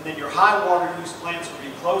 And then your high water use plants would be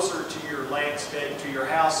closer to your landscape, to your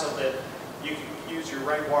house, so that you can use your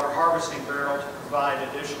rainwater harvesting barrel to provide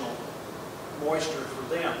additional moisture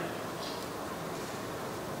for them.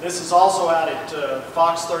 This is also out at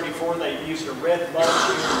Fox 34. They've used a red mulch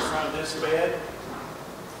here in front of this bed.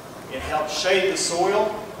 It helps shade the soil,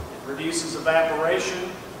 it reduces evaporation,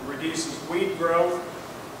 reduces weed growth,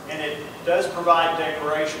 and it does provide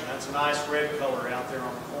decoration. That's a nice red color out there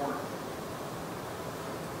on the corner.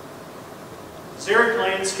 Xeric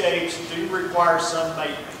landscapes do require some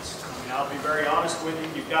maintenance. I mean, I'll be very honest with you,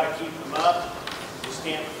 you've got to keep them up. You just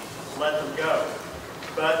can't let them go.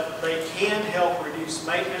 But they can help reduce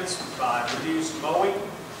maintenance by reduced mowing,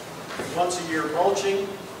 once a year mulching. You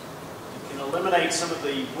can eliminate some of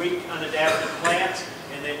the weak, unadapted plants,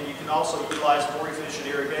 and then you can also utilize more efficient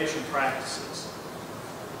irrigation practices.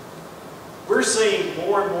 We're seeing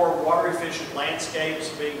more and more water-efficient landscapes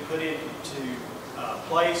being put into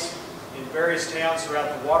place in various towns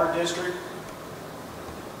throughout the water district.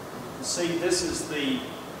 You can see this is the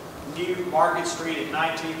new Market Street at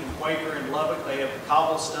 19th and Quaker in Lubbock. They have the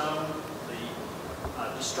cobblestone,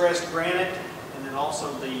 the distressed granite, and then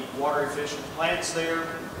also the water-efficient plants there.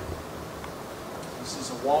 This is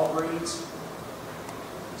a Walgreens.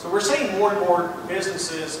 So we're seeing more and more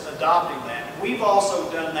businesses adopting that. And we've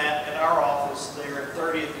also done that at our office there at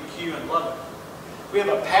 30th and Q in Lubbock. We have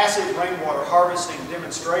a passive rainwater harvesting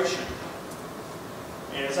demonstration.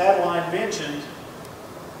 And as Adeline mentioned,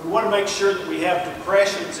 we want to make sure that we have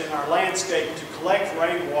depressions in our landscape to collect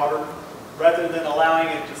rainwater rather than allowing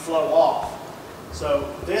it to flow off.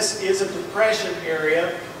 So this is a depression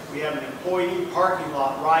area. We have an employee parking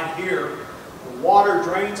lot right here. The water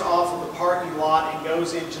drains off of the parking lot and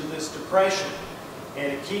goes into this depression,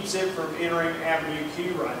 and it keeps it from entering Avenue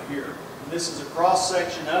Q right here. And this is a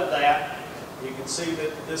cross-section of that. You can see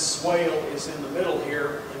that this swale is in the middle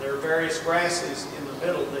here, and there are various grasses in the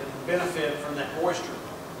middle that can benefit from that moisture.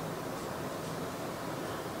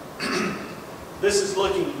 This is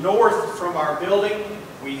looking north from our building.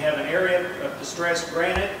 We have an area of distressed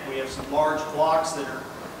granite. We have some large blocks that are,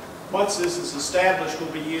 once this is established,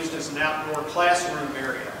 will be used as an outdoor classroom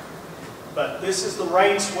area. But this is the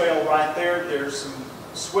rain swale right there. There's some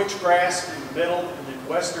switchgrass in the middle and then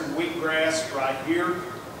western wheatgrass right here.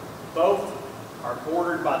 Both are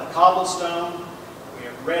bordered by the cobblestone. We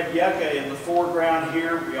have red yucca in the foreground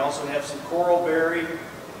here. We also have some coralberry,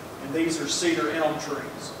 and these are cedar elm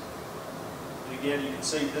trees. And again, you can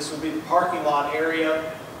see this would be the parking lot area.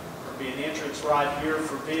 There would be an entrance right here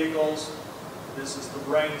for vehicles. This is the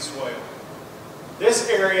rain swale. This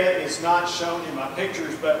area is not shown in my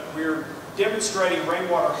pictures, but we're demonstrating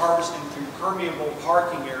rainwater harvesting through permeable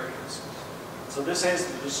parking areas. So this has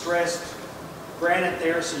the distressed granite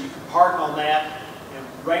there, so you can park on that,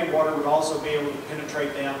 and rainwater would also be able to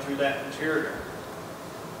penetrate down through that material.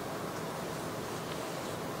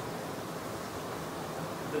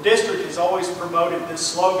 The district has always promoted this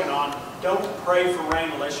slogan on, "Don't pray for rain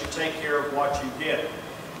unless you take care of what you get."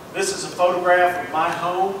 This is a photograph of my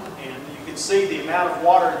home, and you can see the amount of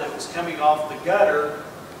water that was coming off the gutter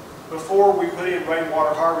before we put in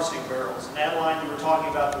rainwater harvesting barrels. And Adeline, you were talking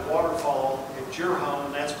about the waterfall at your home,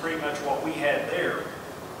 and that's pretty much what we had there.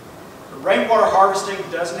 But rainwater harvesting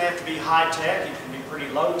doesn't have to be high-tech. It can be pretty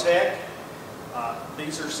low-tech.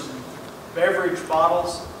 These are some beverage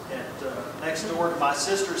bottles at next door to my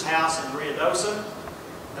sister's house in Ruidoso.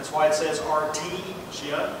 That's why it says RT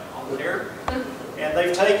on there. And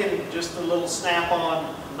they've taken just the little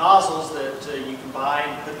snap-on nozzles that you can buy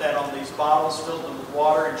and put that on these bottles, filled them with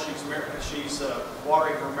water, and she's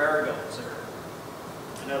watering her marigolds there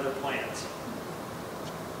and other plants.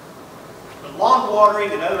 But lawn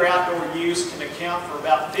watering and other outdoor use can account for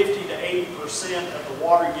about 50 to 80% of the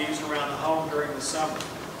water used around the home during the summer.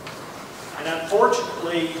 And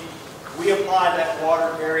unfortunately, we apply that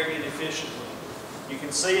water very inefficiently. You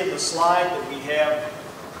can see in the slide that we have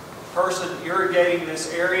a person irrigating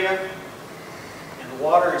this area, and the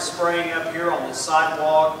water is spraying up here on this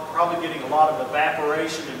sidewalk, probably getting a lot of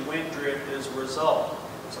evaporation and wind drift as a result.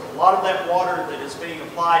 So a lot of that water that is being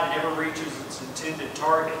applied never reaches its intended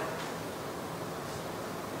target.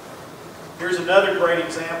 Here's another great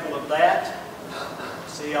example of that.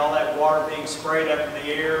 See all that water being sprayed up in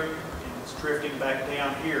the air, and it's drifting back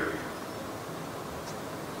down here.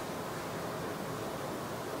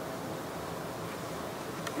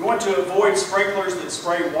 You want to avoid sprinklers that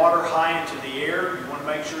spray water high into the air. You want to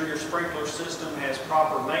make sure your sprinkler system has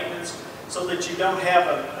proper maintenance so that you don't have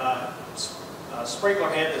a sprinkler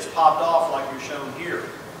head that's popped off like you're shown here.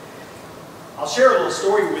 I'll share a little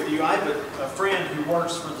story with you. I have a friend who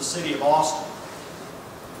works for the city of Austin,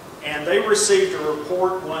 and they received a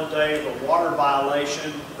report one day of a water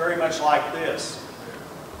violation very much like this.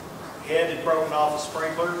 Head had broken off a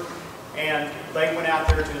sprinkler, and they went out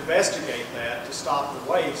there to investigate that to stop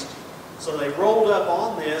the waste. So they rolled up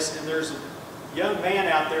on this, and there's a young man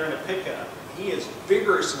out there in a pickup. He is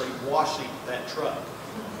vigorously washing that truck.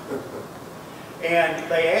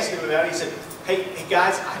 And they asked him about it. He said, hey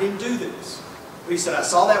guys, I didn't do this. He said, I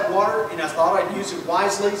saw that water and I thought I'd use it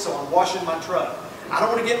wisely, so I'm washing my truck. I don't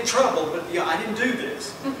want to get in trouble, but yeah, I didn't do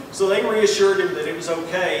this. So they reassured him that it was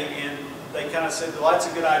okay, and they kind of said, well,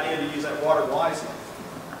 that's a good idea to use that water wisely.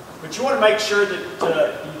 But you want to make sure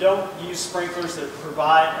that you don't use sprinklers that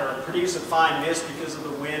provide or produce a fine mist because of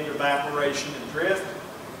the wind, evaporation, and drift.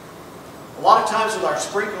 A lot of times with our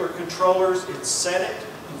sprinkler controllers, it's set it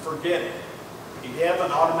and forget it. If you have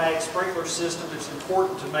an automatic sprinkler system, it's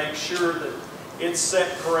important to make sure that it's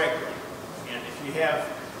set correctly. And if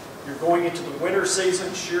you're going into the winter season,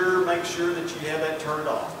 make sure that you have that turned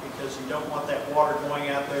off, because you don't want that water going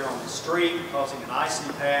out there on the street, causing an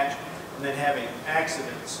icy patch, and then having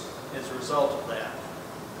accidents as a result of that.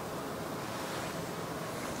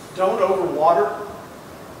 Don't overwater.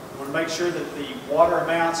 You want to make sure that the water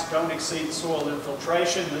amounts don't exceed soil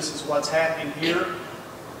infiltration. This is what's happening here.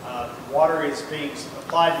 Water is being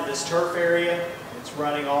applied to this turf area. It's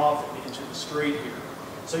running off into the street here.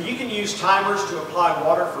 So you can use timers to apply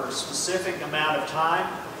water for a specific amount of time.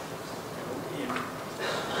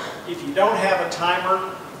 If you don't have a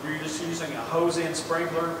timer, if you're just using a hose-in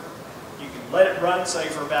sprinkler, you can let it run, say,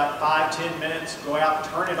 for about 5-10 minutes, go out,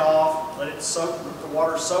 turn it off, let the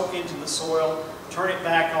water soak into the soil, turn it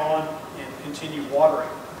back on, and continue watering.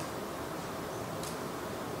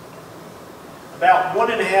 About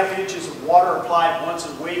 1.5 inches of water applied once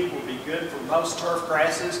a week will be good for most turf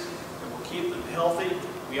grasses and will keep them healthy.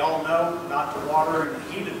 We all know not to water in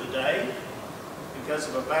the heat of the day because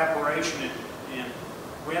of evaporation and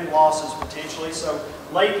wind losses potentially. So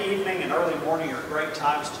late evening and early morning are great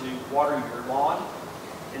times to water your lawn.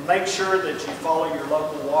 And make sure that you follow your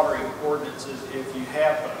local watering ordinances if you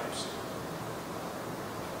have those.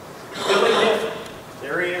 Billy Niffen,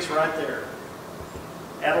 there he is right there.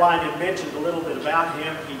 Adeline had mentioned a little bit about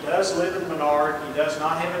him. He does live in Menard. He does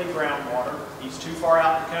not have any groundwater. He's too far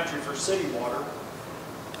out in the country for city water.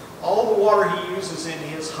 All the water he uses in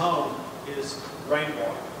his home is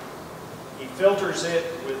rainwater. He filters it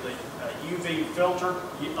with a UV filter,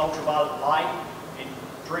 ultraviolet light, and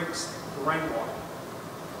drinks the rainwater.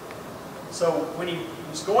 So when he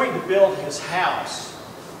was going to build his house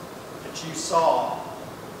that you saw,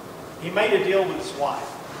 he made a deal with his wife.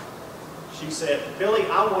 She said, Billy,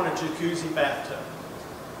 I want a jacuzzi bathtub.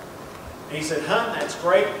 And he said, hun, that's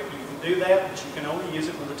great. You can do that, but you can only use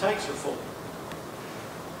it when the tanks are full.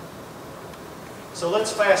 So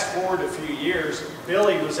let's fast forward a few years.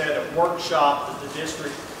 Billy was at a workshop that the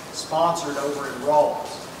district sponsored over in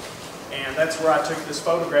Rawls. And that's where I took this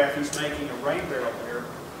photograph. He's making a rain barrel here.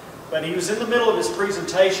 But he was in the middle of his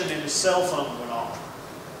presentation and his cell phone went off.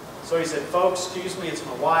 So he said, folks, excuse me, it's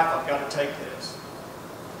my wife. I've got to take this.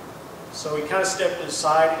 So he kind of stepped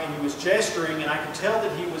aside and he was gesturing, and I could tell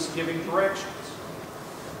that he was giving directions.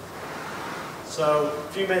 So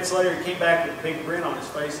a few minutes later, he came back with a big grin on his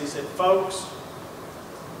face. He said, folks,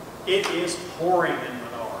 it is pouring in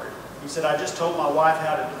Menard. He said, I just told my wife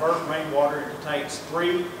how to divert rainwater into tanks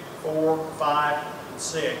 3, 4, 5, and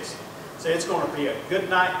 6. So it's going to be a good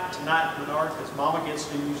night tonight in Menard because Mama gets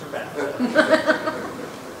to use her bathtub.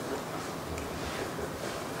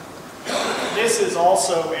 This is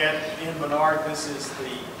also in Menard. This is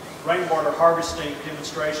the rainwater harvesting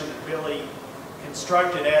demonstration that Billy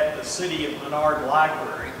constructed at the City of Menard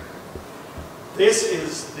Library. This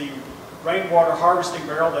is the rainwater harvesting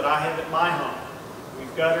barrel that I have at my home.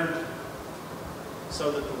 We've guttered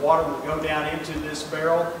so that the water will go down into this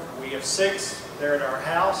barrel. We have 6 there at our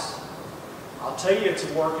house. I'll tell you, it's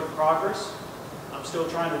a work in progress. I'm still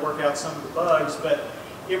trying to work out some of the bugs, but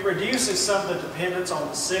it reduces some of the dependence on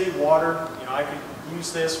the city water. You know, I can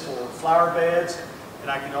use this for flower beds,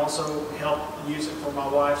 and I can also help use it for my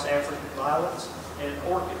wife's African violets and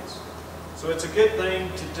orchids. So it's a good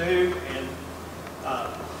thing to do, and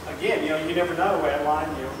again, you know, you never know,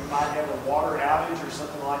 Adeline, you know, we might have a water outage or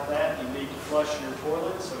something like that. You need to flush your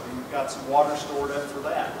toilet, so you've got some water stored up for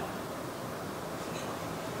that.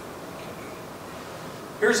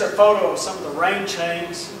 Here's a photo of some of the rain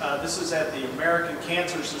chains. This is at the American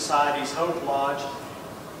Cancer Society's Hope Lodge.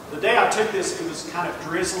 The day I took this, it was kind of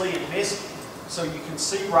drizzly and misty. So you can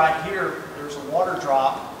see right here, there's a water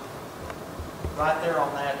drop right there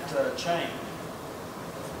on that chain.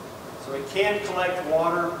 So it can collect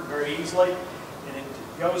water very easily, and it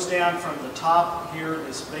goes down from the top here,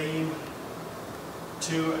 this beam,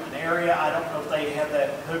 to an area. I don't know if they have that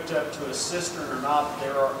hooked up to a cistern or not, but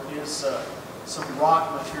there is some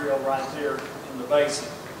rock material right there in the basin.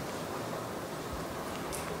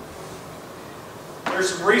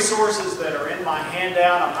 There's some resources that are in my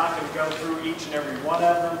handout. I'm not going to go through each and every one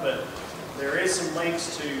of them, but there is some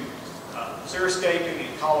links to Xeriscaping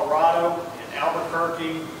in Colorado, in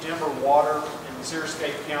Albuquerque, Denver Water, and the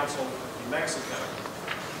Xeriscape Council in New Mexico.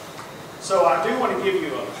 So I do want to give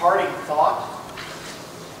you a parting thought,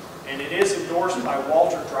 and it is endorsed by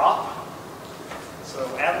Walter Drop.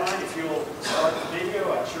 So Adeline, if you'll start the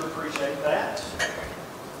video, I'd sure appreciate that.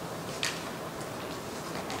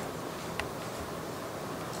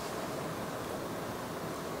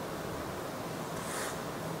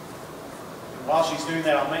 And while she's doing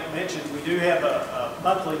that, I'll make mention we do have a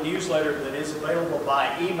monthly newsletter that is available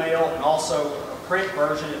by email and also a print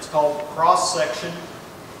version. It's called Cross Section.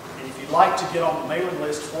 And if you'd like to get on the mailing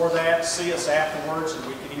list for that, see us afterwards, and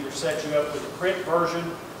we can either set you up with a print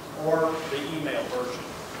version or the email version.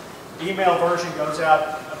 The email version goes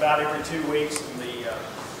out about every 2 weeks, and the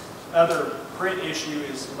other print issue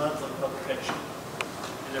is the monthly publication.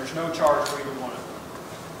 And there's no charge for either one of them.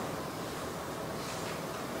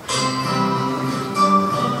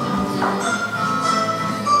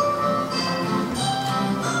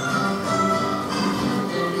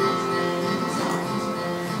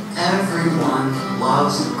 Everyone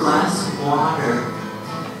loves a glass of water,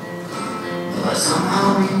 but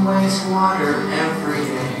somehow we waste water every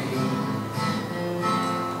day.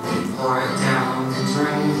 We pour it down the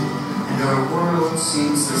drain, and our world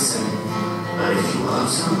seems the same. But if you love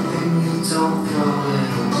something, you don't throw it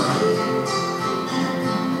away.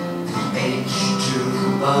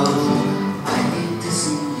 H2O, I hate to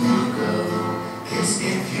see you go, 'cause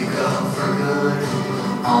if you go for good,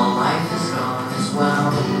 all life is gone as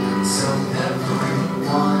well. So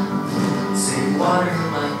everyone, save water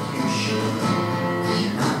like you should.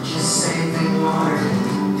 You're not just saving water,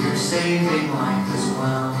 you're saving life as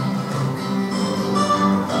well.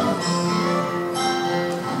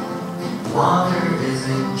 Water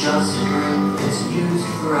isn't just a drink, it's used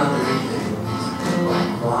for other things,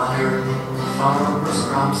 like watering farmers'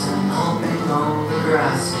 crops and helping all the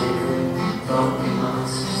grass to grow. But we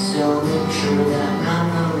must still make sure that none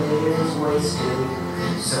of it is wasted,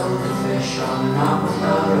 so the fish are not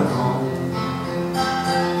without a home.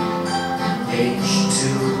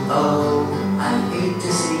 H2O, I hate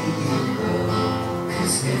to see you go,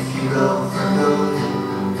 'cause if you go for good,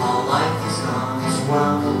 all life is gone as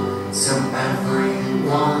well. So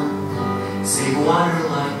everyone, save water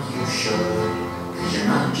like you should, 'cause you're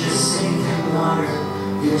not just saving water,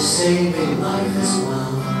 you're saving life as well.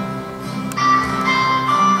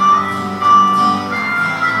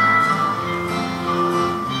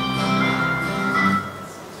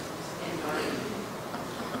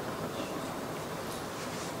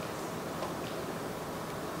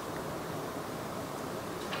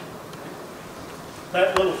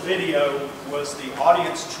 That little video was the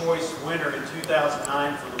Audience Choice winner in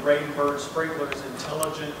 2009 for the Rainbird Sprinklers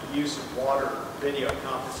Intelligent Use of Water video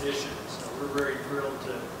competition. So we're very thrilled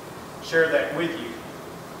to share that with you.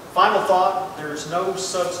 Final thought, there's no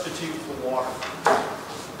substitute for water.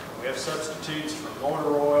 We have substitutes for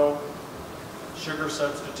motor oil, sugar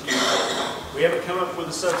substitutes. We haven't come up with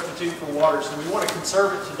a substitute for water, so we want to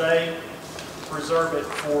conserve it today, preserve it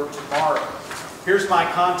for tomorrow. Here's my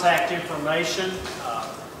contact information.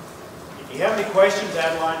 If you have any questions,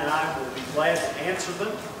 Adeline and I will be glad to answer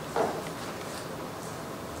them.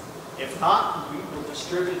 If not, we will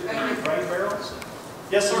distribute the rain barrels.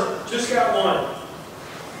 Yes, sir. Just got one.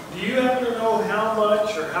 Do you happen to know how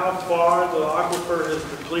much or how far the aquifer has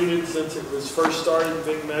depleted since it was first started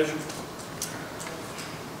being measured?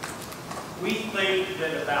 We think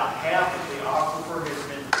that about half of the aquifer has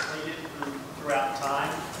been depleted throughout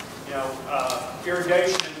time. You know,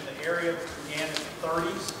 irrigation in the area began in the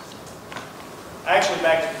 30s. Actually,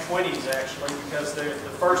 back to the 20s, actually, because the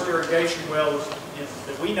first irrigation well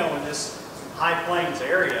that we know in this High Plains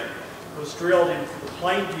area was drilled in the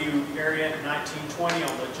Plainview area in 1920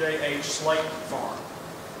 on the J.H. Slate farm.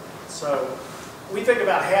 So we think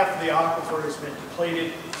about half of the aquifer has been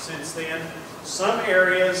depleted since then. Some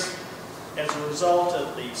areas, as a result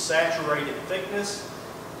of the saturated thickness,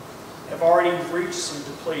 have already reached some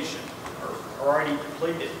depletion, or are already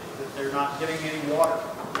depleted, that they're not getting any water.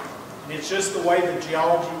 And it's just the way the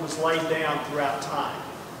geology was laid down throughout time.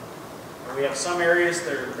 And we have some areas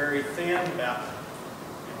that are very thin, about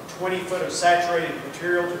 20 foot of saturated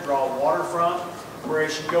material to draw water from,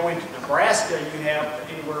 whereas you go into Nebraska, you have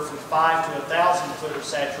anywhere from 5 to 1,000 foot of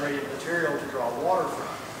saturated material to draw water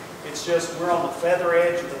from. It's just we're on the feather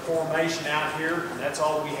edge of the formation out here, and that's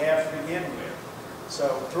all we have to begin with. So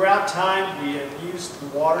throughout time, we have used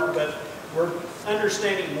the water, but we're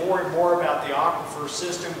understanding more and more about the aquifer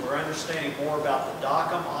system. We're understanding more about the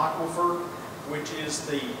Dockham aquifer, which is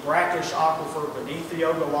the brackish aquifer beneath the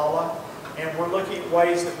Ogallala. And we're looking at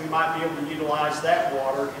ways that we might be able to utilize that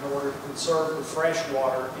water in order to conserve the fresh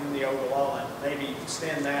water in the Ogallala and maybe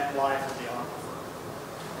extend that life of the aquifer.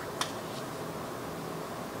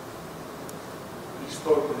 You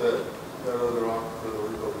spoke of that other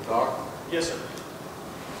aquifer, the dock. Yes, sir.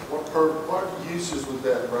 What uses would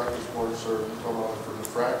that brackish water serve? You talking about for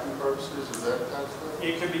fracking purposes? Is that type of thing?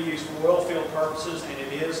 It could be used for oil field purposes, and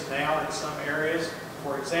it is now in some areas.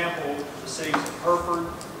 For example, the cities of Hereford,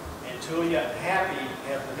 Tulia, and Happy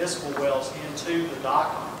have municipal wells into the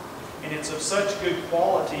Dockham. And it's of such good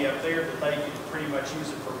quality up there that they can pretty much use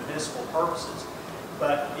it for municipal purposes.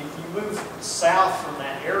 But if you move south from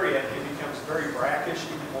that area, it becomes very brackish,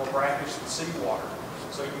 even more brackish than seawater.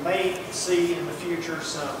 So you may see in the future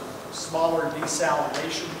some smaller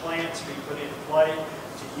desalination plants be put into play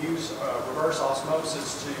to use reverse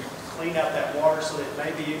osmosis to clean up that water so that it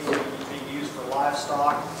may be able to be used for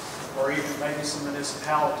livestock or even maybe some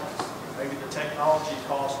municipalities. Maybe the technology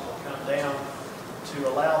cost will come down to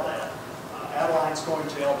allow that. Adeline's going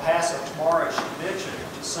to El Paso tomorrow, as she mentioned,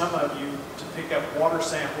 to some of you to pick up water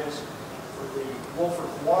samples for the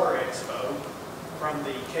Wolford Water Expo from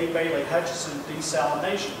the K. Bailey Hutchison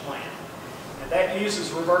desalination plant. And that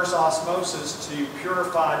uses reverse osmosis to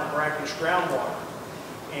purify the brackish groundwater.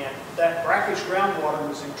 And that brackish groundwater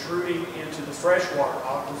was intruding into the freshwater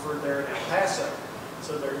aquifer there in El Paso.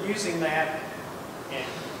 So they're using that and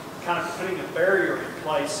kind of putting a barrier in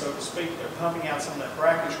place, so to speak. They're pumping out some of that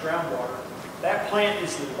brackish groundwater. That plant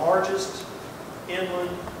is the largest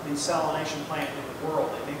inland desalination plant in the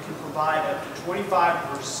world, and it can provide up to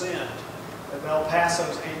 25% of El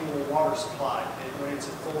Paso's annual water supply when it's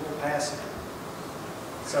at full capacity.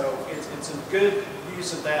 So it's a good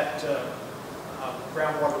use of that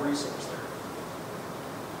groundwater resource there.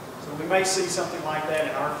 So we may see something like that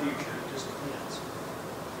in our future. It just depends.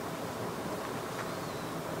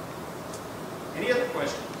 Any other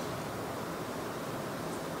questions?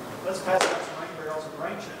 Let's pass out some rain barrels and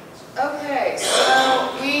rain chains. Okay,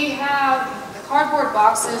 so we have the cardboard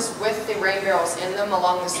boxes with the rain barrels in them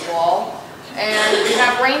along this wall. And we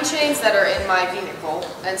have rain chains that are in my vehicle.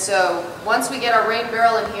 And so once we get our rain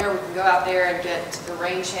barrel in here, we can go out there and get the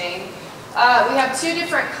rain chain. We have two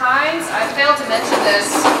different kinds. I failed to mention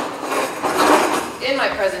this in my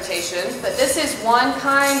presentation, but this is one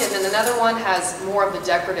kind, and then another one has more of the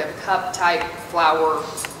decorative cup type flower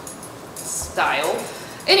style.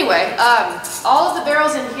 Anyway, all of the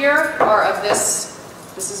barrels in here are of this.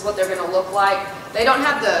 This is what they're going to look like. They don't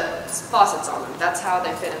have the faucets on them. That's how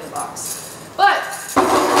they fit in the box. But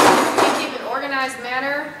we keep an organized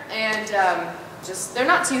manner, and they're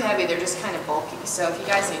not too heavy. They're just kind of bulky. So if you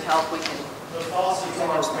guys need help, we can. The faucets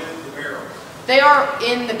are with the barrel. They are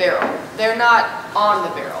in the barrel. They're not on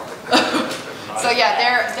the barrel. So yeah,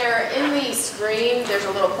 they're in the screen. There's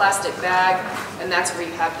a little plastic bag, and that's where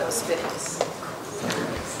you have those fittings.